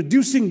Indians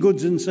producing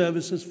goods and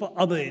services for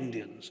other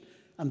Indians.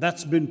 And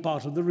that's been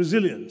part of the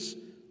resilience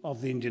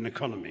of the Indian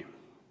economy.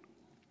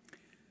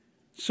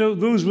 So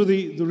those were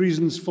the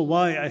reasons for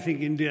why I think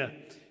India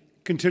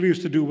continues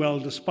to do well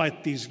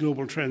despite these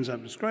global trends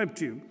I've described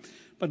to you.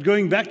 But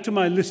going back to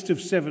my list of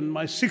 7,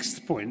 my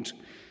 6th point,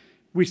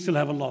 we still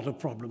have a lot of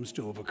problems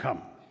to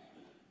overcome.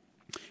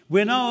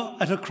 We're now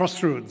at a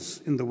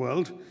crossroads in the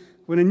world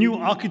when a new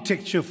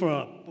architecture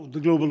for the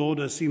global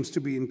order seems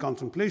to be in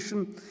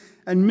contemplation,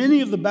 and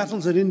many of the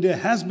battles that India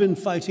has been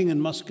fighting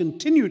and must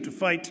continue to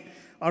fight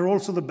are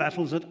also the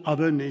battles that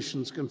other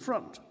nations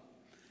confront.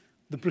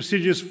 The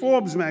prestigious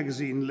Forbes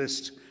magazine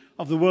list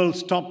of the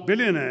world's top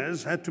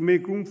billionaires had to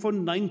make room for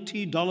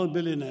 $90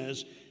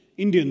 billionaires,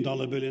 Indian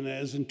dollar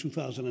billionaires, in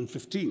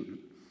 2015.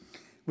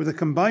 With a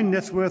combined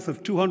net worth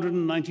of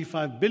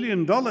 $295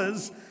 billion,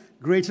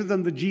 greater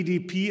than the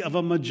GDP of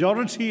a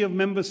majority of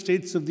member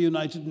states of the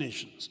United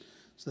Nations.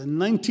 So there are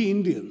 90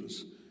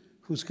 Indians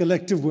whose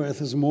collective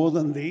worth is more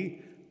than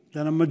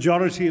a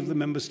majority of the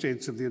member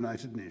states of the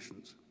United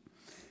Nations.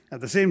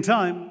 At the same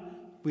time,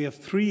 we have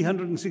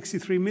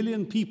 363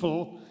 million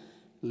people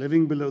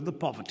living below the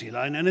poverty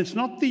line. And it's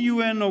not the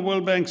UN or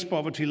World Bank's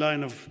poverty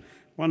line of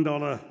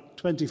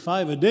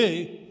 $1.25 a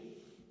day,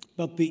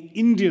 but the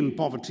Indian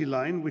poverty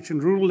line, which in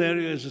rural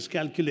areas is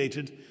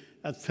calculated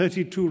at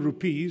 32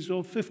 rupees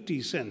or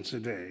 50 cents a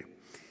day.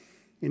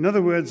 In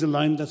other words, a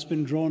line that's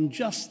been drawn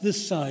just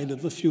this side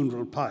of the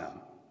funeral pyre.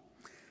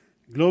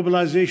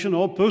 Globalization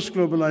or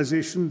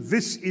post-globalization,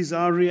 this is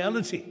our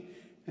reality,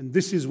 and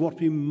this is what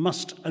we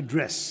must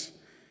address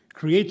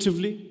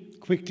creatively,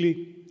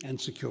 quickly,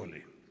 and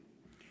securely.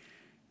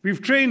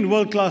 We've trained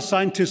world-class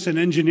scientists and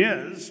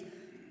engineers,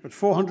 but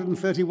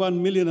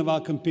 431 million of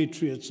our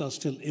compatriots are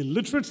still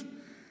illiterate,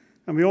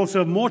 and we also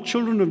have more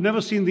children who have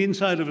never seen the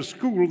inside of a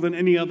school than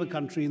any other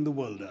country in the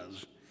world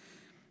does.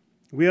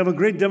 We have a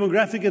great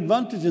demographic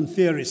advantage in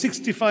theory.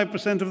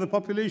 65% of the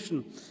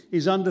population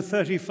is under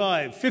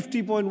 35,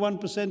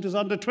 50.1% is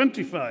under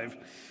 25,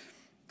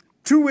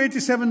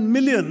 287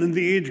 million in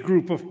the age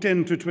group of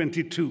 10 to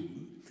 22,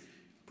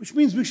 which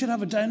means we should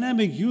have a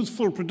dynamic,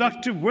 youthful,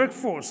 productive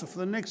workforce for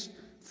the next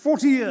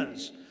 40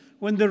 years,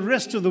 when the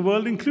rest of the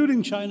world,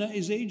 including China,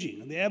 is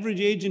aging. The average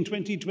age in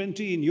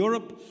 2020 in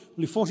Europe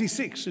will be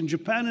 46. In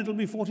Japan, it'll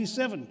be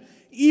 47.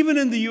 Even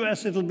in the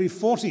US, it'll be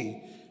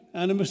 40.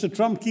 And if Mr.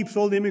 Trump keeps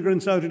all the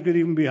immigrants out, it could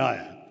even be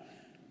higher.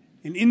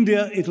 In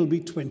India, it'll be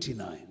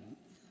 29.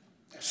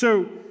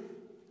 So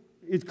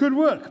it could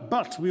work,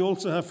 but we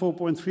also have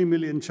 4.3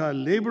 million child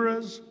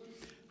laborers.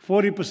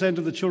 40%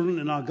 of the children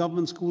in our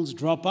government schools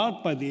drop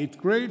out by the 8th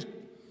grade.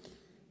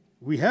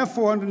 We have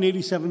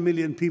 487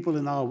 million people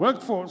in our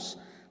workforce,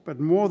 but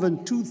more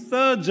than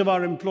 2/3 of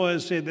our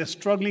employers say they're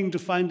struggling to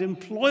find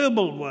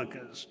employable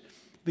workers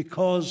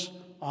because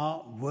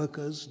our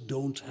workers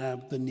don't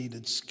have the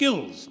needed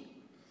skills.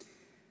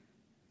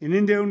 In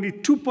India, only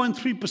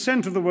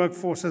 2.3% of the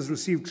workforce has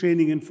received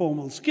training in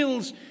formal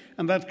skills,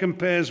 and that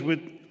compares with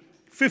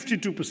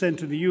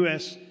 52% in the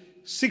US,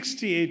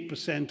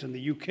 68% in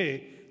the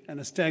UK, and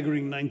a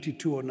staggering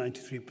 92 or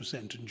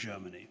 93% in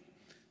Germany.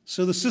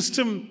 So the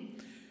system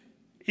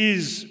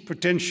is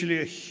potentially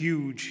a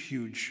huge,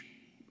 huge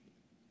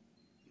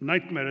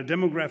nightmare. A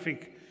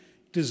demographic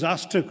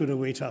disaster could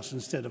await us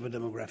instead of a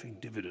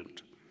demographic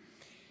dividend.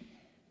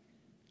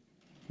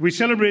 We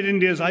celebrate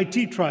India's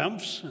IT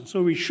triumphs, and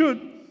so we should,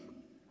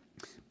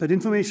 but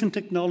information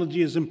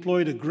technology has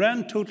employed a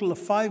grand total of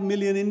 5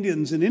 million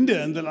Indians in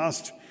India in the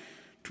last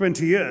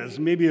 20 years,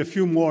 maybe a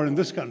few more in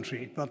this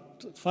country,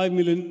 but 5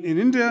 million in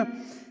India,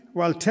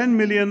 while 10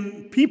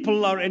 million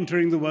people are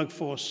entering the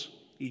workforce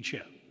each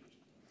year.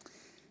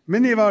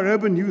 Many of our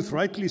urban youth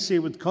rightly say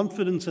with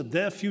confidence that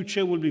their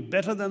future will be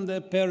better than their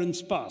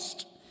parents'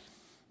 past.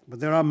 But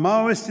there are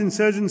Maoist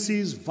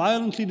insurgencies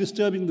violently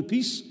disturbing the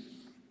peace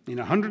in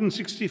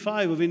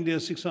 165 of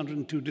India's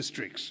 602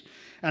 districts.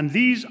 And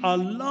these are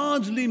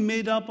largely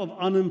made up of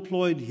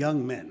unemployed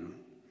young men.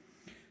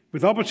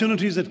 With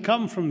opportunities that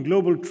come from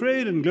global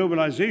trade and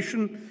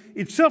globalization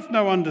itself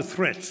now under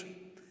threat,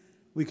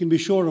 we can be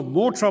sure of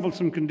more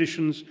troublesome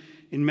conditions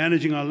in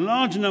managing our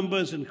large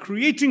numbers and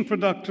creating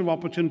productive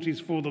opportunities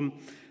for them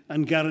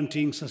and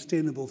guaranteeing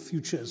sustainable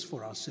futures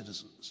for our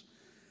citizens.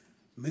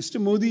 Mr.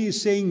 Modi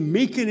is saying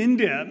make in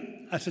India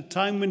at a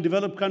time when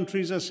developed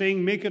countries are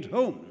saying make at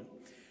home,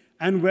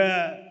 and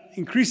where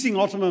increasing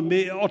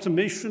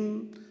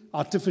automation,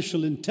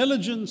 artificial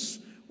intelligence,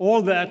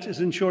 all that is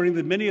ensuring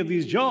that many of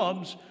these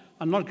jobs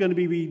are not going to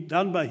be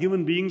done by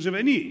human beings of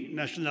any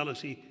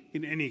nationality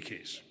in any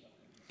case.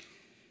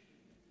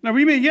 Now,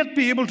 we may yet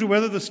be able to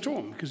weather the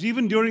storm, because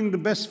even during the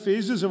best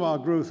phases of our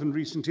growth in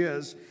recent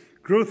years,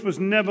 growth was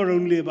never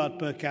only about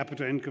per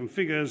capita income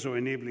figures or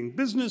enabling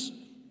business.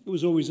 It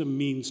was always a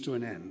means to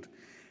an end.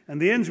 And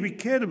the ends we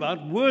cared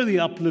about were the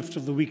uplift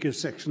of the weaker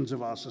sections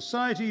of our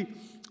society,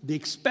 the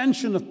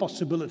expansion of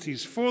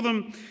possibilities for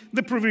them,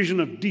 the provision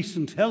of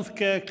decent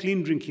healthcare,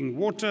 clean drinking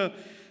water,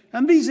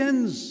 and these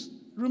ends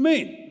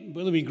remain.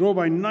 Whether we grow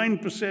by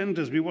 9%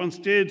 as we once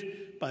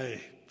did,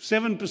 by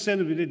 7%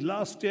 as we did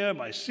last year,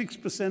 by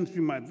 6% as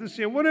we might this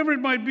year, whatever it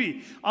might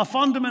be, our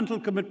fundamental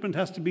commitment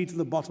has to be to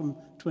the bottom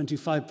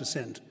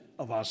 25%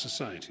 of our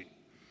society.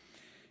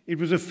 It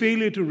was a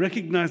failure to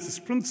recognize this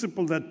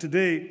principle that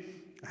today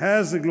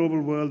has the global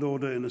world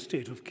order in a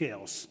state of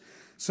chaos,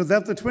 so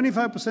that the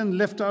 25%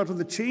 left out of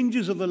the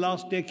changes of the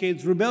last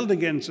decades rebelled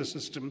against a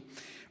system,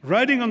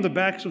 riding on the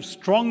backs of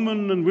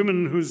strongmen and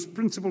women whose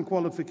principal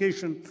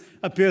qualification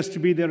appears to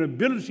be their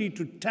ability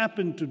to tap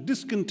into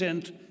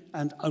discontent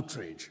and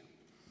outrage.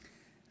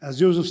 As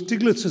Joseph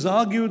Stiglitz has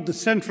argued, the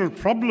central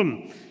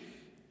problem,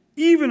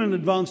 even in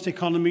advanced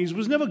economies,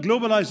 was never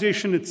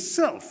globalization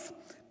itself,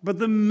 but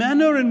the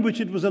manner in which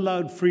it was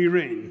allowed free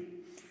rein,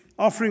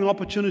 offering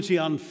opportunity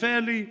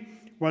unfairly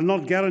while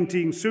not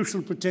guaranteeing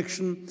social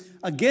protection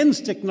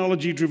against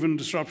technology-driven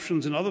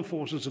disruptions and other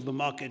forces of the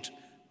market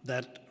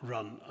that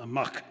run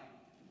amok.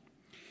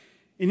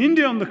 In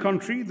India, on the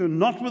contrary, though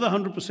not with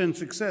 100%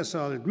 success,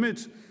 I'll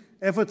admit,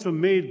 efforts were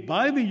made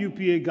by the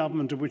UPA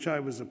government, of which I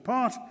was a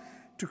part,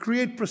 to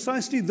create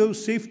precisely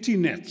those safety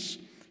nets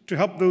to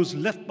help those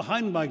left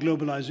behind by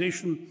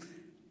globalization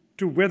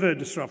to weather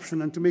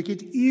disruption and to make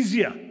it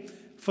easier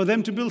for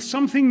them to build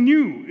something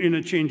new in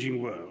a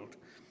changing world.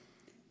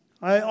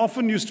 I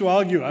often used to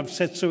argue, I've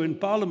said so in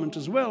Parliament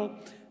as well,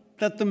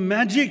 that the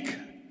magic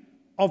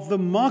of the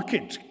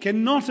market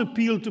cannot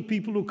appeal to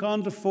people who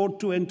can't afford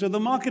to enter the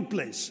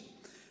marketplace.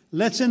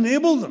 Let's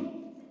enable them.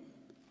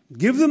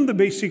 Give them the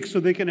basics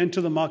so they can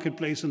enter the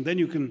marketplace, and then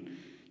you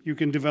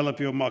can develop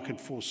your market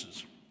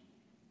forces.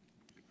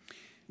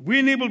 We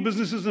enabled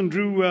businesses and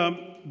drew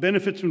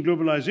benefits from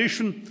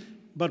globalization,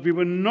 but we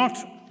were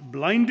not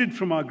blinded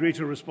from our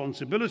greater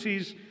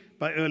responsibilities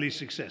by early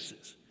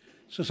successes.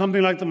 So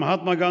something like the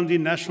Mahatma Gandhi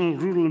National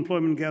Rural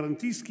Employment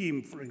Guarantee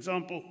Scheme, for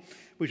example,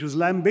 which was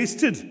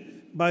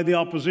lambasted by the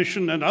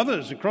opposition and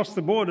others across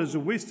the board as a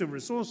waste of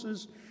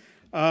resources.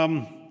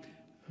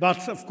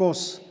 But, of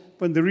course,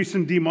 when the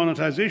recent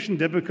demonetization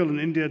debacle in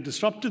India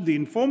disrupted the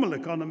informal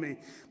economy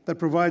that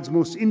provides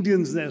most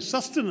Indians their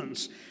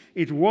sustenance,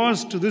 it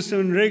was to this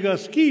Manrega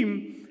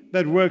scheme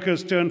that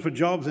workers turned for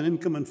jobs and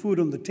income and food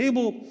on the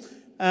table,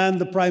 and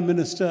the Prime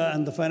Minister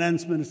and the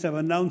Finance Minister have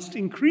announced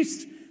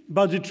increased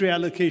budgetary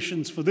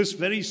allocations for this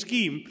very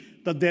scheme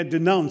that they had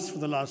denounced for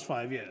the last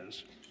 5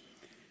 years.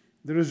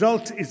 The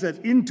result is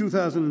that in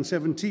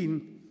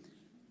 2017,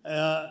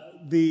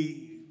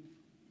 the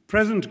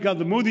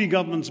Modi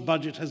government's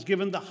budget has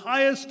given the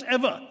highest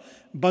ever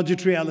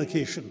budgetary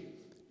allocation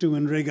to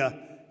Manrega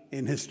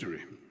in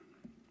history.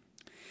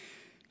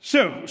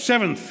 So,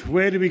 seventh,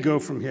 where do we go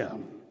from here?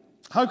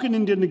 How can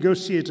India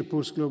negotiate a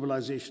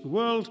post-globalization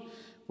world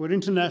where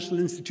international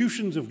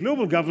institutions of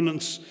global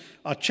governance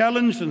are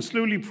challenged and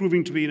slowly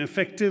proving to be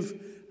ineffective,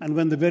 and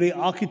when the very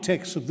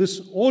architects of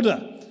this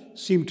order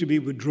seem to be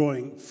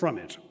withdrawing from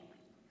it?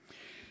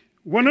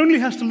 One only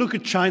has to look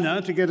at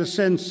China to get a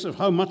sense of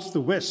how much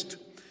the West,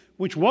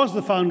 which was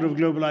the founder of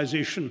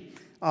globalization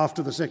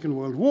after the Second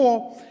World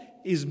War,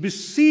 is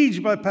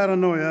besieged by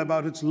paranoia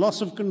about its loss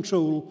of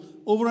control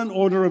over an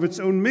order of its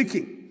own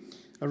making,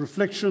 a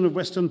reflection of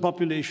Western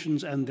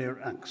populations and their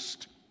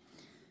angst.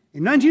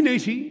 In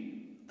 1980,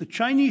 the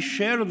Chinese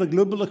share of the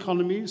global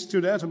economy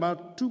stood at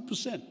about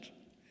 2%,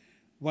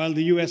 while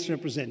the US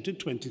represented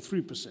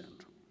 23%.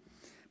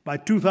 By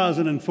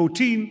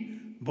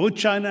 2014, both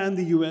China and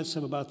the US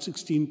have about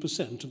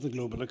 16% of the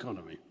global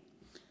economy.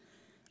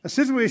 A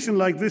situation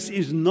like this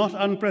is not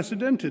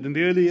unprecedented. In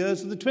the early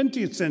years of the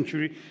 20th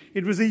century,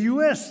 it was the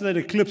US that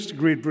eclipsed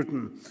Great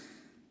Britain,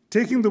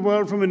 taking the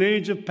world from an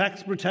age of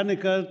Pax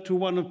Britannica to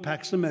one of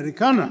Pax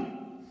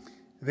Americana.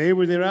 They,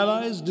 with their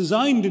allies,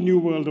 designed a new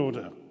world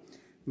order.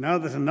 Now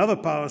that another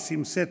power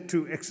seems set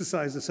to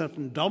exercise a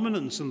certain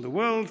dominance in the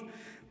world,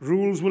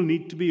 rules will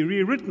need to be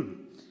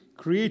rewritten,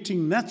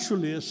 creating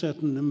naturally a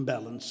certain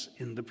imbalance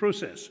in the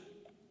process.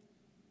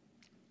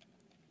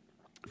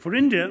 For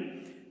India,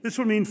 this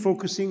will mean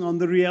focusing on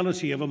the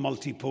reality of a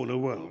multipolar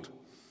world.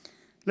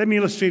 Let me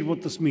illustrate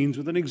what this means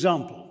with an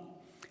example.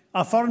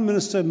 Our foreign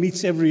minister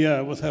meets every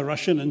year with her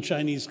Russian and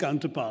Chinese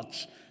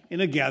counterparts in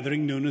a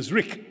gathering known as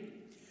RIC.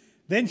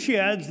 Then she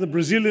adds the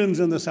Brazilians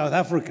and the South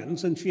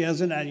Africans, and she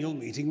has an annual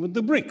meeting with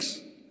the BRICS.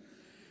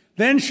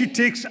 Then she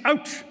takes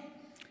out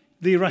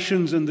the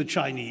Russians and the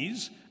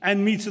Chinese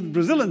and meets with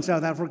Brazil and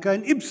South Africa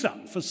in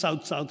IBSA for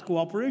South-South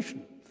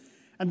cooperation.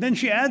 And then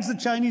she adds the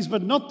Chinese,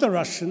 but not the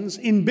Russians,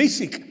 in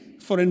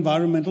BASIC for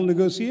environmental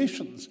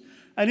negotiations.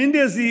 And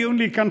India is the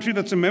only country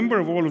that's a member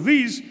of all of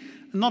these,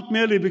 not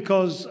merely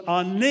because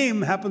our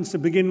name happens to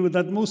begin with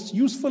that most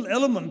useful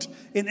element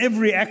in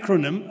every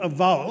acronym, a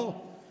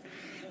vowel,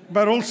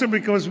 but also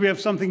because we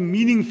have something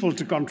meaningful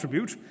to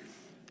contribute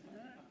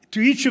to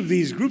each of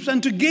these groups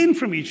and to gain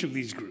from each of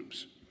these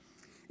groups.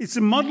 It's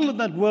a model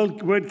that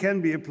word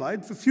can be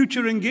applied for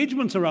future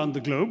engagements around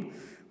the globe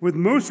with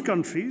most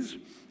countries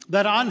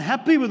that are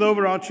unhappy with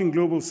overarching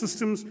global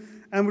systems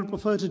and would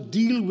prefer to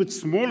deal with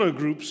smaller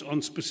groups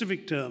on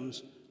specific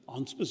terms,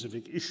 on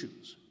specific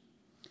issues.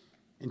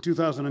 In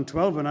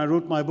 2012, when I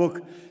wrote my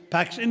book,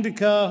 Pax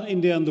Indica,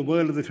 India and the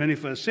World of the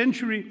 21st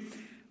Century,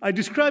 I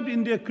described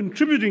India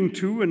contributing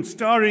to and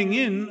starring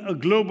in a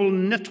global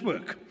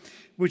network,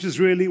 which is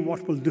really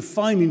what will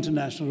define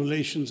international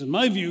relations, in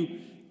my view,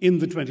 in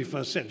the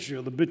 21st century,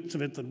 or the bits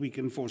of it that we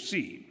can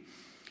foresee.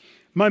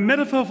 My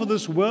metaphor for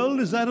this world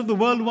is that of the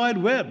World Wide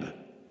Web,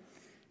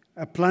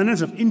 a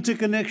planet of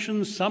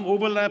interconnections, some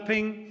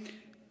overlapping,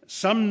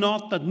 some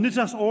not, that knit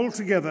us all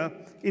together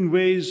in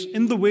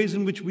the ways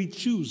in which we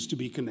choose to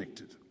be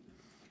connected.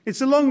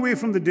 It's a long way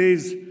from the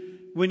days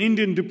when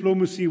Indian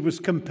diplomacy was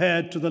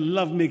compared to the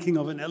lovemaking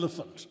of an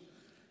elephant.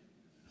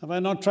 Have I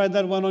not tried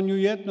that one on you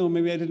yet? No,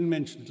 maybe I didn't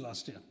mention it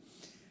last year.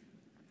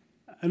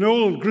 An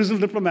old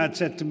grizzled diplomat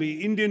said to me,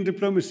 Indian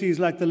diplomacy is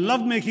like the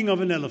lovemaking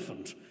of an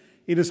elephant.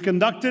 It is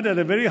conducted at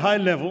a very high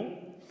level,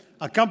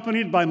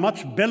 accompanied by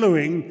much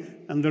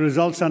bellowing, and the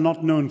results are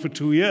not known for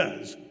 2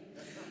 years.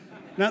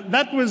 Now,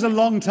 that was a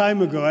long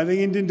time ago. I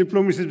think Indian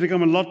diplomacy has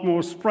become a lot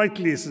more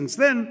sprightly since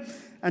then,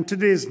 and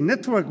today's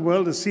network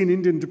world has seen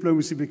Indian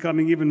diplomacy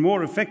becoming even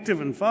more effective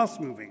and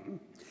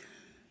fast-moving.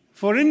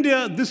 For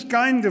India, this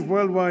kind of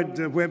World Wide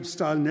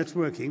Web-style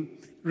networking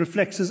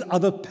reflects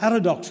other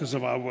paradoxes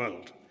of our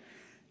world.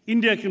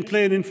 India can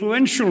play an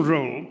influential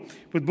role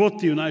with both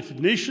the United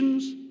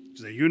Nations, which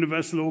is a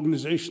universal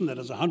organization that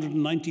has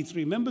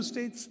 193 member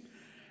states,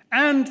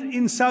 and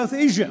in South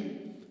Asia,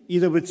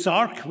 either with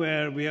SAARC,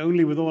 where we are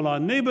only with all our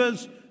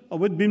neighbors, or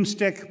with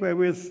BIMSTEC, where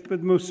we're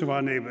with most of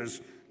our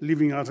neighbors,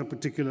 leaving out a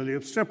particularly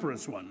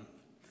obstreperous one.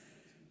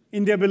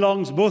 India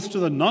belongs both to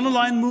the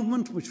non-aligned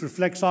movement, which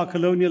reflects our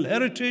colonial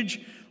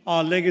heritage,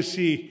 our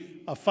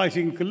legacy of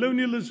fighting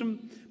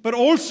colonialism, but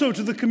also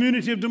to the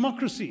community of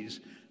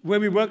democracies, where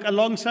we work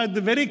alongside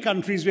the very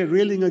countries we're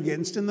railing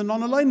against in the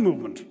non-aligned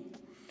movement.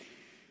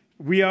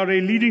 We are a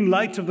leading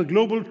light of the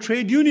Global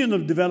Trade Union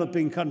of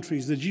Developing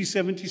Countries, the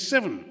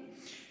G77,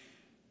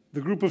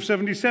 the Group of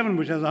 77,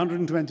 which has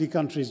 120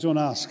 countries. Don't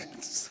ask.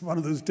 It's one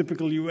of those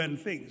typical UN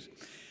things.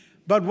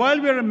 But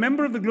while we're a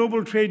member of the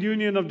Global Trade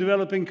Union of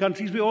Developing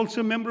Countries, we're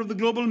also a member of the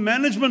global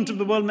management of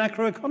the world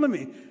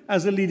macroeconomy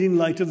as a leading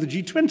light of the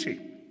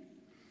G20.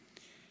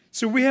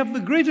 So we have the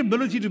great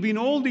ability to be in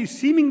all these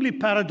seemingly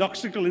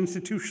paradoxical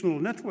institutional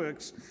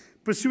networks,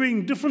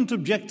 pursuing different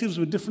objectives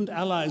with different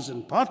allies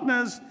and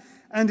partners,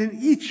 and in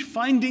each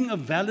finding a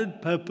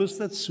valid purpose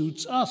that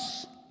suits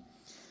us.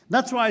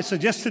 That's why I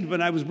suggested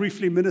when I was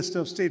briefly Minister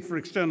of State for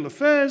External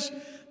Affairs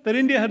that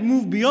India had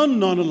moved beyond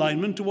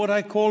non-alignment to what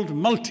I called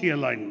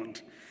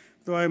multi-alignment,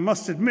 though I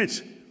must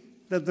admit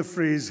that the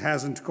phrase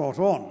hasn't caught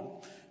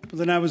on. But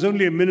then I was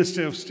only a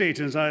Minister of State,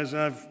 and as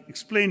I've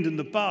explained in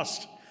the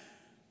past,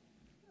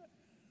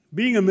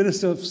 being a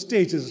Minister of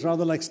State is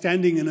rather like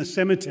standing in a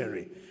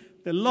cemetery.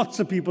 There are lots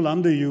of people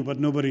under you, but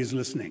nobody's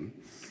listening.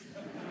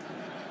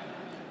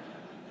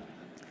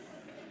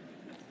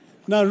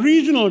 Now,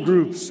 regional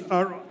groups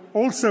are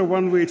also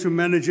one way to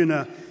manage in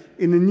a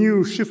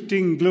new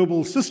shifting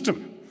global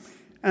system.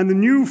 And the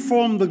new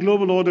form the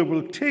global order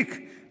will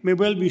take may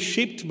well be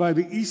shaped by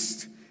the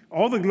East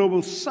or the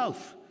global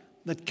South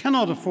that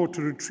cannot afford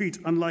to retreat,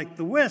 unlike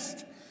the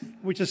West,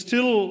 which is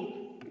still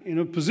in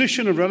a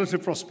position of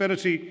relative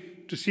prosperity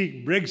to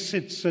seek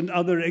Brexits and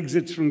other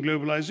exits from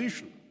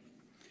globalization.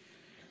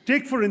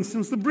 Take, for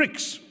instance, the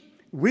BRICS,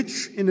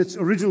 which in its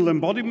original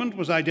embodiment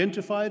was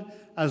identified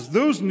as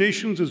those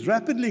nations whose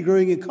rapidly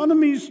growing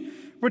economies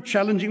were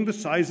challenging the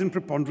size and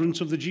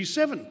preponderance of the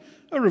G7,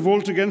 a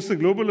revolt against the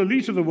global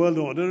elite of the world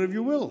order, if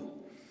you will.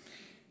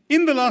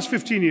 In the last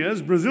 15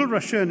 years, Brazil,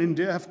 Russia, and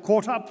India have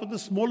caught up with the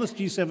smallest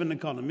G7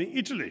 economy,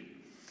 Italy,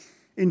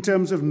 in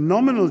terms of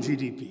nominal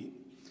GDP,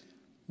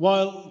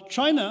 while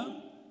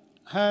China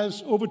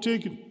has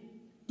overtaken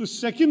the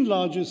second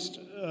largest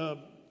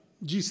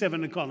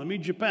G7 economy,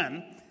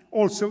 Japan,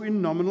 also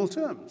in nominal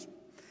terms.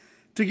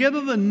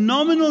 Together, the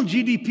nominal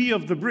GDP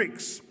of the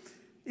BRICS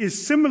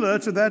is similar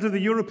to that of the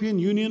European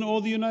Union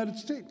or the United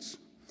States,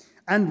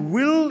 and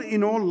will,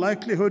 in all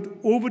likelihood,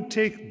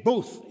 overtake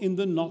both in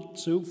the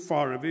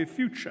not-so-far-away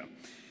future.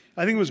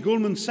 I think it was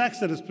Goldman Sachs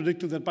that has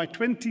predicted that by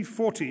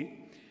 2040,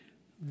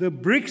 the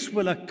BRICS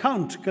will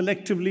account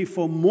collectively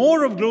for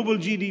more of global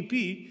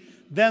GDP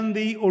than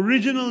the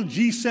original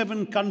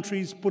G7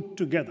 countries put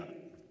together.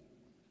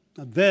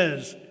 Now,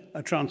 there's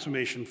a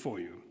transformation for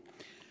you.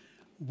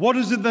 What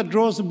is it that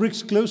draws the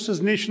BRICS close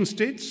as nation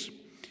states?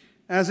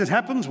 As it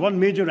happens, one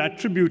major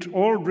attribute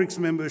all BRICS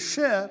members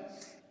share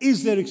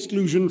is their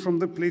exclusion from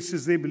the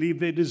places they believe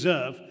they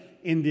deserve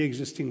in the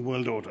existing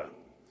world order.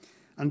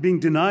 And being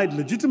denied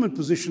legitimate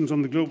positions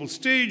on the global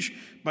stage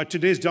by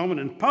today's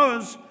dominant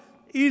powers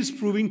is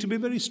proving to be a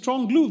very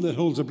strong glue that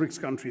holds the BRICS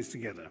countries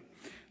together.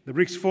 The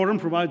BRICS Forum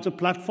provides a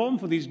platform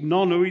for these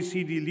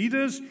non-OECD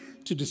leaders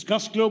to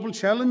discuss global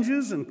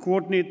challenges and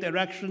coordinate their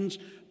actions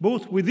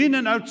both within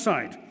and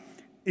outside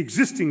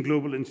existing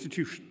global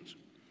institutions.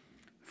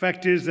 The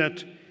fact is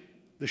that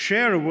the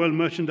share of world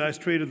merchandise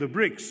trade of the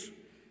BRICS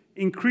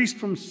increased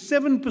from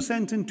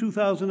 7% in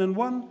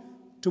 2001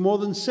 to more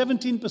than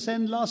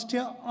 17% last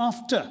year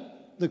after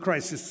the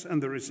crisis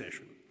and the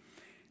recession.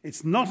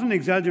 It's not an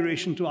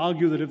exaggeration to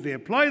argue that if they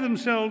apply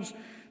themselves,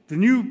 the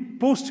new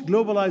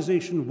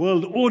post-globalization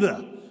world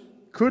order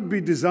could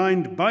be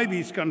designed by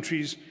these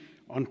countries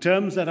on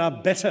terms that are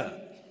better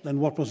than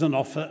what was on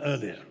offer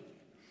earlier.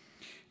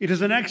 It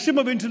is an axiom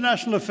of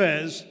international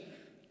affairs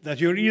that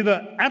you're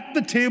either at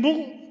the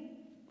table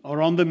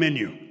or on the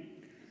menu.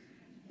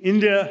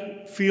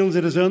 India feels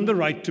it has earned the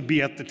right to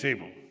be at the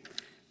table.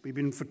 We've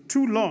been for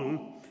too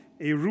long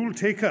a rule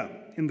taker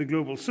in the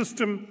global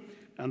system,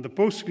 and the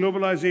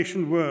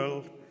post-globalization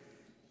world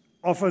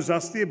offers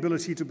us the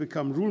ability to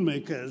become rule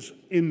makers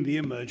in the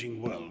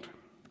emerging world.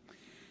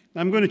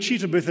 Now, I'm going to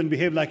cheat a bit and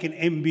behave like an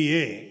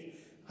MBA.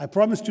 I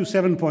promised you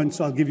 7 points,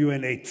 so I'll give you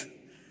an 8.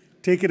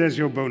 Take it as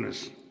your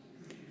bonus.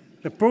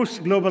 The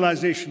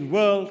post-globalization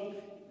world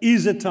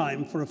is a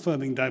time for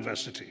affirming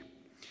diversity.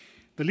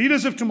 The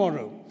leaders of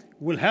tomorrow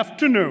will have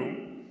to know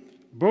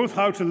both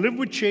how to live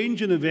with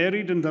change in a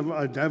varied and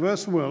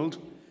diverse world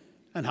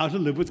and how to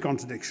live with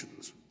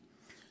contradictions.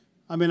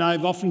 I mean,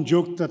 I've often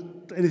joked that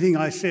anything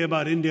I say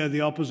about India,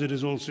 the opposite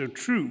is also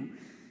true.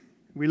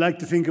 We like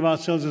to think of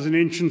ourselves as an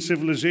ancient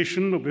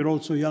civilization, but we're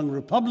also a young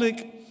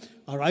republic.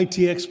 Our IT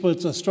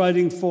experts are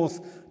striding forth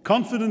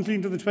confidently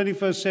into the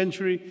 21st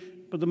century,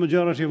 but the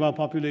majority of our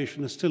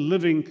population is still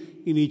living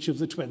in each of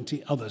the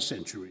 20 other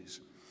centuries.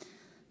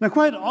 Now,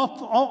 quite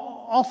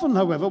often,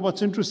 however,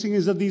 what's interesting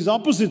is that these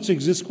opposites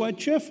exist quite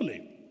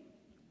cheerfully.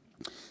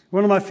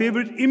 One of my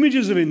favorite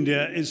images of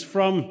India is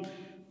from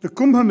the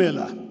Kumbh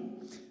Mela,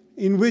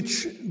 in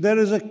which there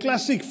is a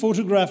classic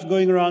photograph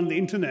going around the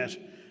internet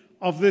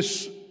of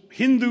this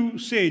Hindu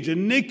sage, a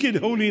naked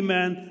holy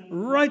man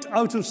right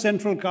out of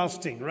central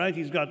casting, right?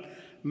 He's got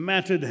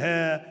matted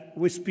hair,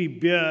 wispy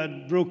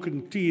beard,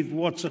 broken teeth,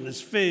 warts on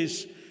his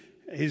face.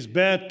 His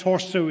bare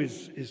torso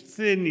is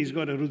thin. He's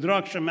got a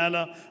Rudraksha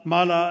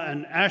mala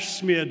and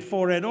ash-smeared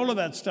forehead, all of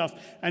that stuff.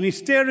 And he's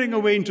staring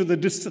away into the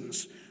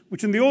distance,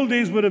 which in the old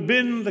days would have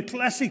been the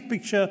classic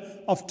picture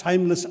of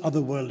timeless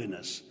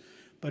otherworldliness.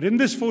 But in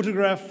this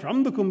photograph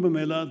from the Kumbh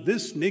Mela,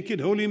 this naked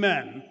holy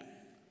man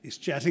is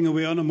chatting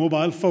away on a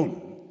mobile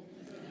phone.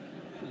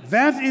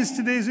 That is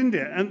today's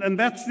India. And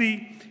that's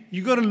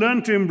you've got to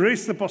learn to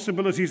embrace the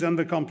possibilities and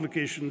the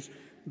complications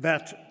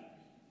that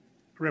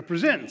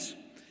represents.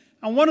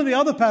 And one of the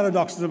other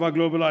paradoxes of our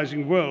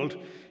globalizing world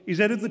is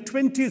that if the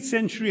 20th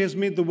century has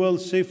made the world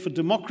safe for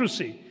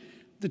democracy,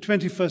 the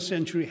 21st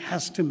century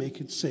has to make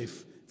it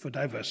safe for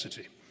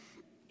diversity.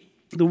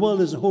 The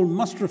world as a whole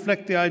must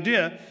reflect the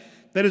idea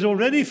that is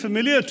already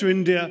familiar to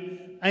India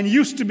and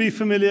used to be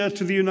familiar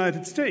to the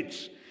United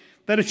States,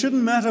 that it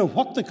shouldn't matter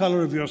what the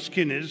color of your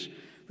skin is,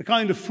 the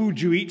kind of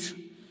food you eat,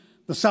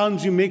 the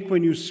sounds you make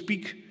when you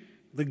speak,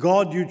 the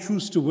God you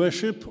choose to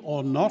worship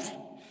or not,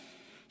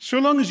 so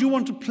long as you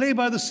want to play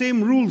by the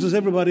same rules as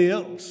everybody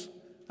else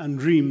and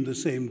dream the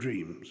same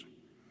dreams.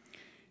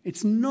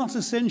 It's not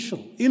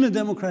essential in a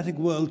democratic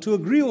world to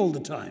agree all the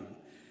time,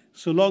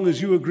 so long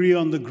as you agree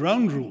on the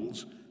ground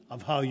rules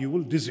of how you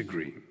will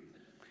disagree.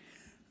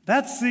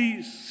 That's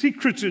the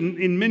secret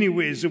in many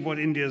ways of what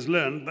India's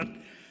learned. But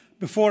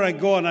before I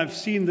go on, I've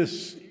seen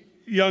this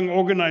young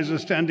organizer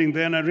standing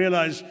there, and I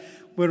realize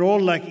we're all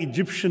like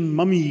Egyptian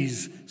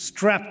mummies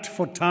strapped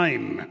for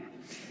time.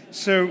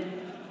 So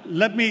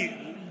let me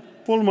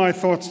pull my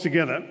thoughts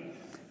together.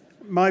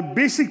 My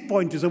basic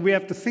point is that we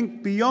have to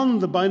think beyond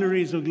the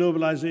binaries of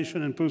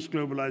globalization and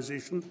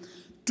post-globalization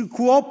to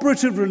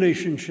cooperative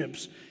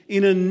relationships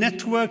in a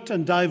networked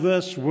and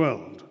diverse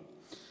world.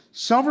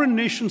 Sovereign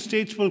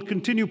nation-states will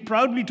continue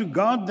proudly to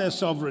guard their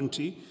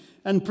sovereignty,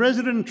 and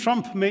President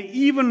Trump may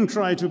even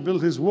try to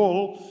build his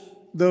wall,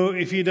 though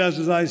if he does,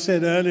 as I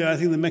said earlier, I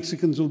think the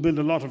Mexicans will build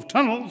a lot of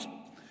tunnels.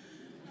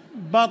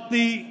 But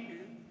the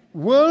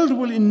world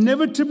will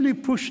inevitably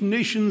push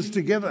nations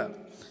together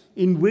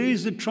in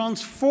ways that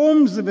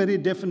transforms the very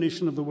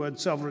definition of the word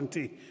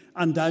sovereignty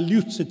and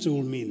dilutes its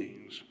own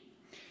meanings.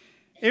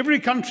 Every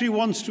country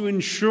wants to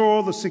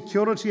ensure the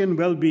security and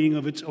well-being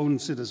of its own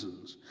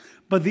citizens.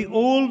 But the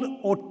old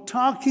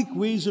autarkic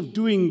ways of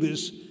doing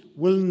this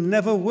will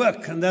never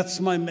work, and that's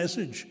my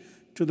message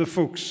to the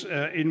folks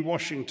in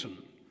Washington.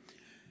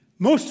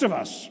 Most of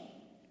us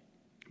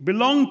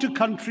belong to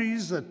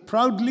countries that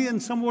proudly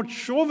and somewhat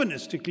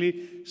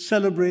chauvinistically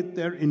celebrate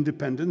their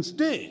Independence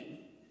Day.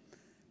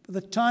 But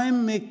the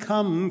time may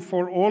come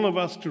for all of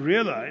us to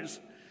realize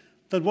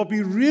that what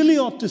we really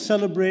ought to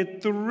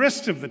celebrate the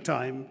rest of the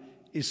time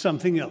is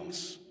something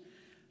else.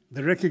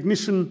 The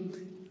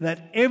recognition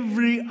that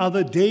every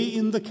other day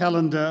in the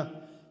calendar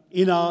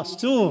in our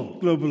still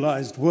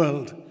globalized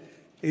world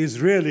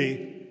is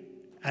really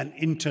an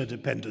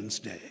Interdependence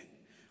Day.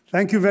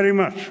 Thank you very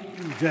much.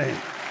 Jai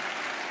Hind.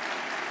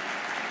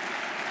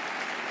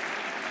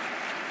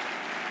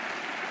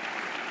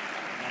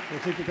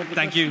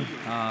 Thank you.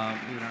 I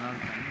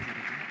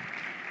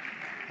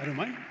don't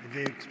mind. If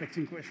they're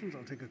expecting questions,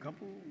 I'll take a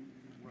couple,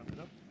 wrap it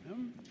up.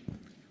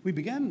 We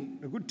began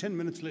a good 10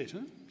 minutes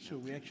later, so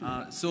we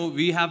actually... So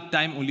we have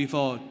time only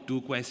for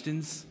 2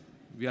 questions.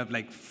 We have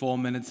like 4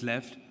 minutes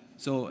left.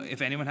 So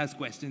if anyone has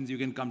questions, you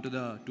can come to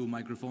the 2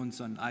 microphones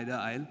on either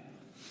aisle.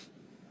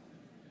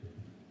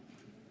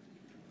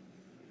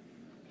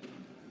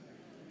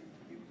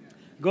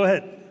 Go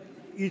ahead.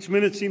 Each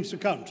minute seems to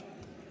count.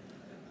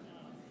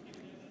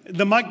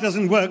 The mic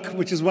doesn't work,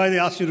 which is why they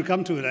asked you to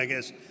come to it, I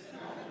guess.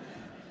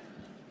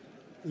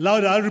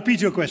 Louder, I'll repeat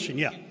your question,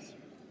 yeah.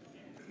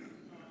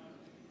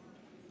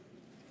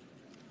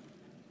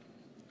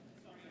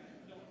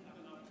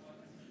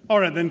 All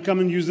right, then come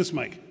and use this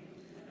mic.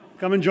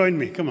 Come and join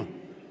me, come on.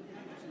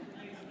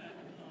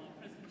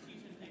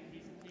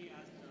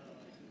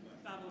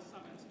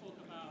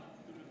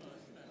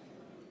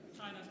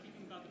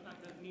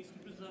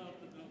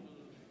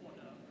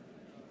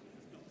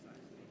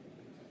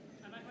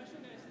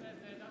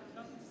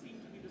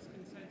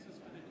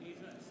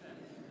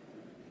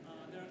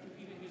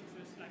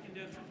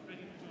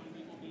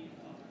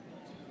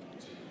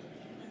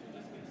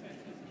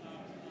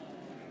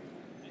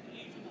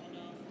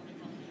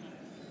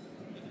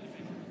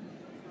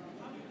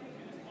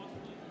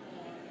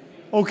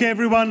 Okay,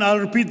 everyone, I'll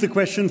repeat the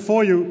question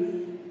for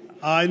you.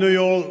 I know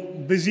you're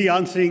all busy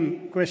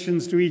answering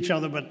questions to each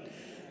other, but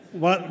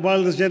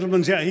while this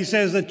gentleman's here, he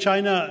says that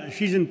China,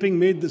 Xi Jinping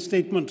made the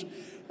statement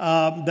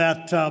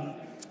that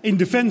in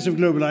defense of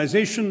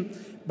globalization,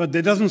 but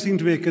there doesn't seem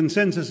to be a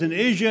consensus in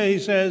Asia, he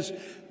says.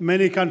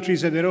 Many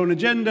countries have their own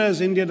agendas.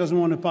 India doesn't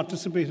want to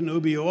participate in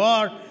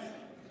OBOR.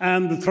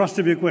 And the thrust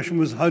of your question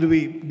was, how do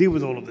we deal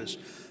with all of this?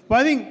 Well,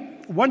 I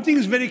think one thing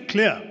is very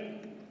clear,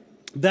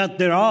 that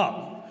there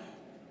are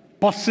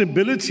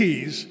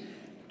possibilities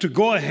to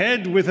go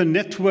ahead with a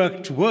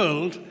networked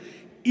world,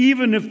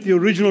 even if the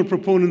original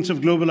proponents of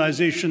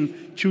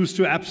globalization choose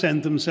to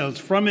absent themselves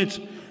from it,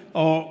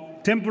 or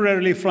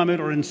temporarily from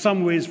it, or in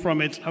some ways from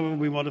it, however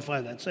we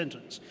modify that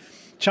sentence.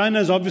 China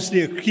is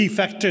obviously a key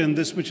factor in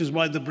this, which is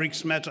why the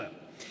BRICS matter.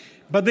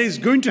 But there's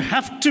going to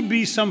have to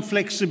be some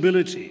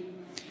flexibility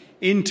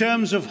in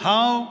terms of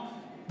how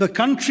the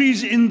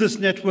countries in this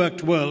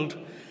networked world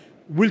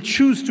will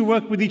choose to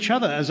work with each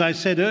other, as I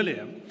said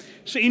earlier.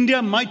 So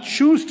India might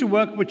choose to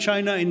work with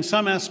China in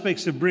some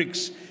aspects of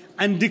BRICS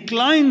and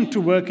decline to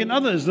work in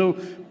others, though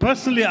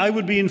personally I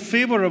would be in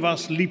favor of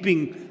us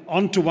leaping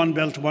onto One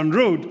Belt, One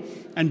Road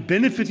and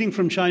benefiting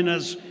from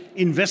China's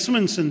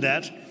investments in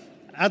that.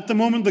 At the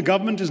moment, the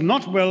government is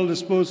not well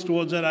disposed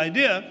towards that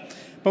idea,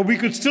 but we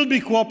could still be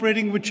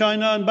cooperating with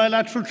China on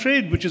bilateral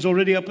trade, which is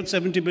already up at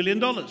 $70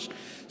 billion.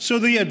 So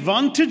the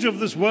advantage of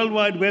this World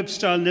Wide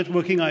Web-style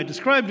networking I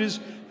described is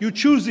you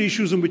choose the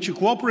issues in which you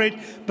cooperate,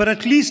 but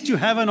at least you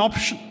have an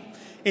option.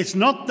 It's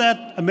not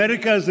that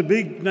America is the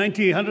big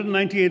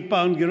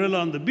 198-pound gorilla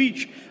on the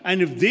beach,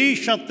 and if they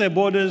shut their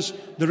borders,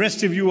 the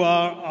rest of you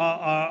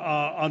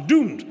are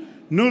doomed.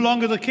 No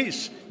longer the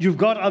case. You've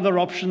got other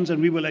options,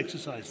 and we will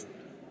exercise them.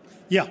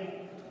 Yeah.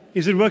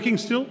 Is it working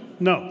still?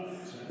 No.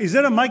 Is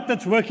there a mic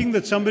that's working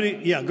that somebody...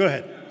 Yeah, go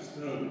ahead.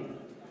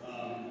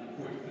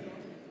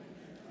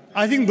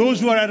 I think those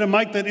who are at a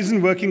mic that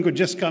isn't working could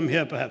just come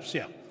here, perhaps.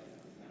 Yeah.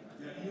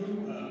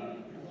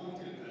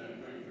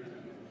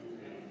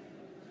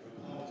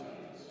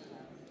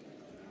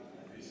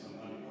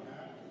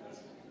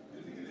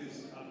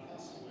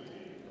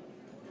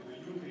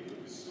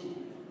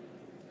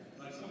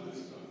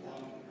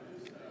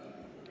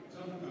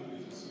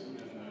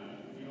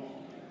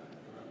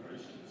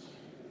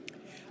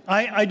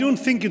 I don't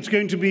think it's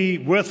going to be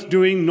worth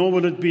doing, nor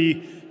will it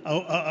be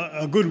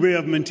a good way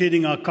of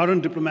maintaining our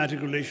current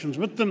diplomatic relations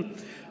with them.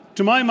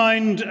 To my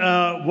mind,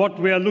 what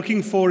we are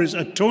looking for is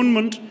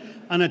atonement,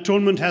 and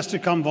atonement has to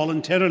come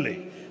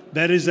voluntarily.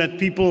 That is, that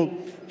people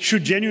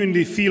should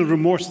genuinely feel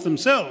remorse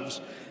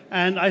themselves.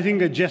 And I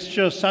think a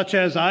gesture such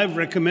as I've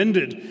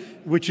recommended,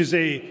 which is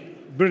a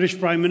British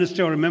Prime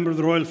Minister or a member of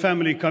the royal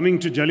family coming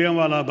to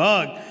Jallianwala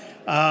Bagh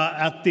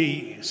at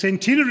the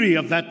centenary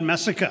of that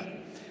massacre,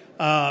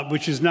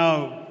 which is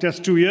now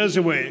just 2 years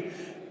away,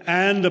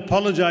 and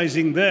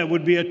apologizing there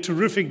would be a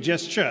terrific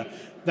gesture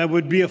that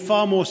would be a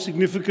far more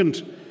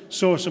significant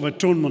source of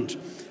atonement.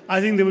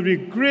 I think there would be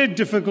great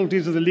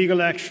difficulties of the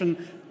legal action,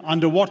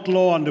 under what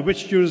law, under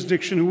which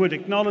jurisdiction, who would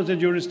acknowledge the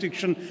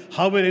jurisdiction,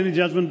 how would any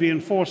judgment be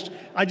enforced.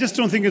 I just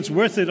don't think it's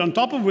worth it, on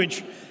top of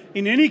which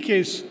In any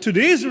case,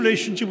 today's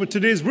relationship with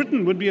today's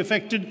Britain would be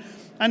affected.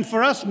 And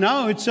for us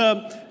now, it's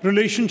a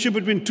relationship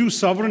between two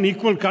sovereign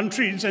equal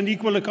countries and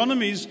equal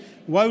economies.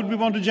 Why would we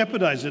want to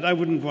jeopardize it? I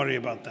wouldn't worry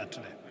about that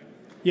today.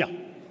 Yeah.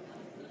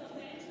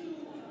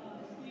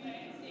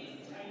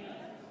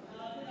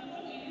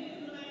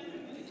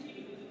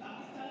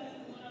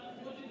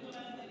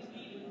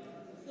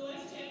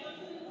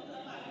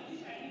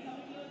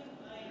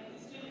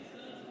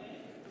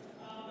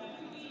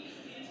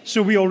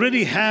 So we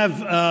already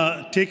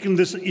have taken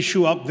this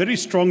issue up very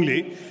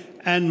strongly,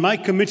 and my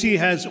committee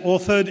has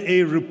authored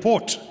a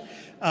report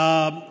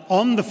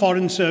on the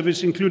Foreign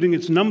Service, including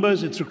its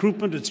numbers, its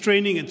recruitment, its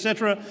training,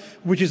 etc.,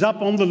 which is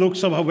up on the Lok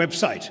Sabha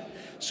website.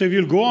 So if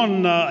you'll go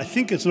on, I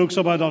think it's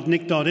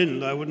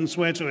loksabha.nic.in, I wouldn't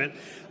swear to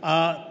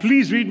it,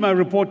 please read my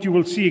report. You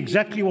will see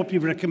exactly what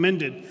we've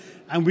recommended.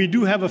 And we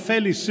do have a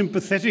fairly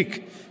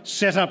sympathetic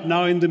setup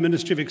now in the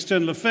Ministry of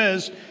External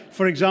Affairs.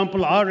 For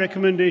example, our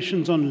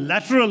recommendations on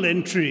lateral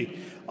entry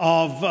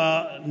of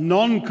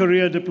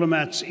non-career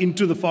diplomats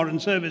into the Foreign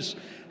Service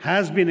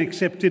has been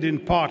accepted in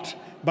part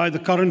by the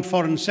current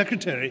Foreign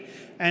Secretary,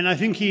 and I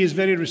think he is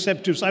very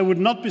receptive. So I would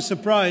not be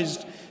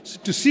surprised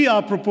to see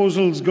our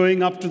proposals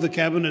going up to the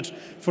Cabinet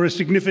for a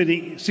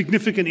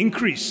significant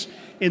increase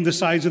in the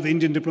size of the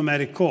Indian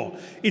diplomatic corps.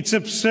 It's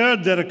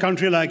absurd that a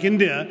country like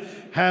India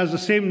has the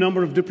same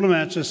number of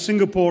diplomats as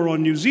Singapore or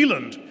New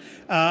Zealand,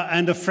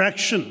 and a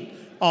fraction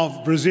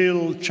of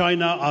Brazil,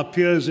 China, our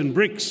peers in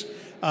BRICS,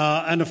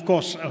 and of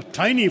course a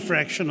tiny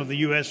fraction of the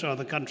US or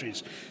other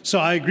countries. So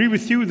I agree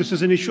with you, this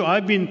is an issue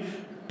I've been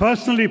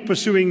personally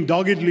pursuing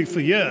doggedly for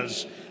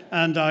years,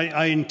 and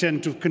I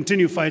intend to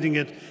continue fighting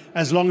it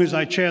as long as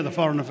I chair the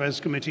Foreign Affairs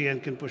Committee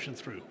and can push it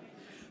through.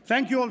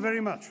 Thank you all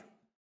very much.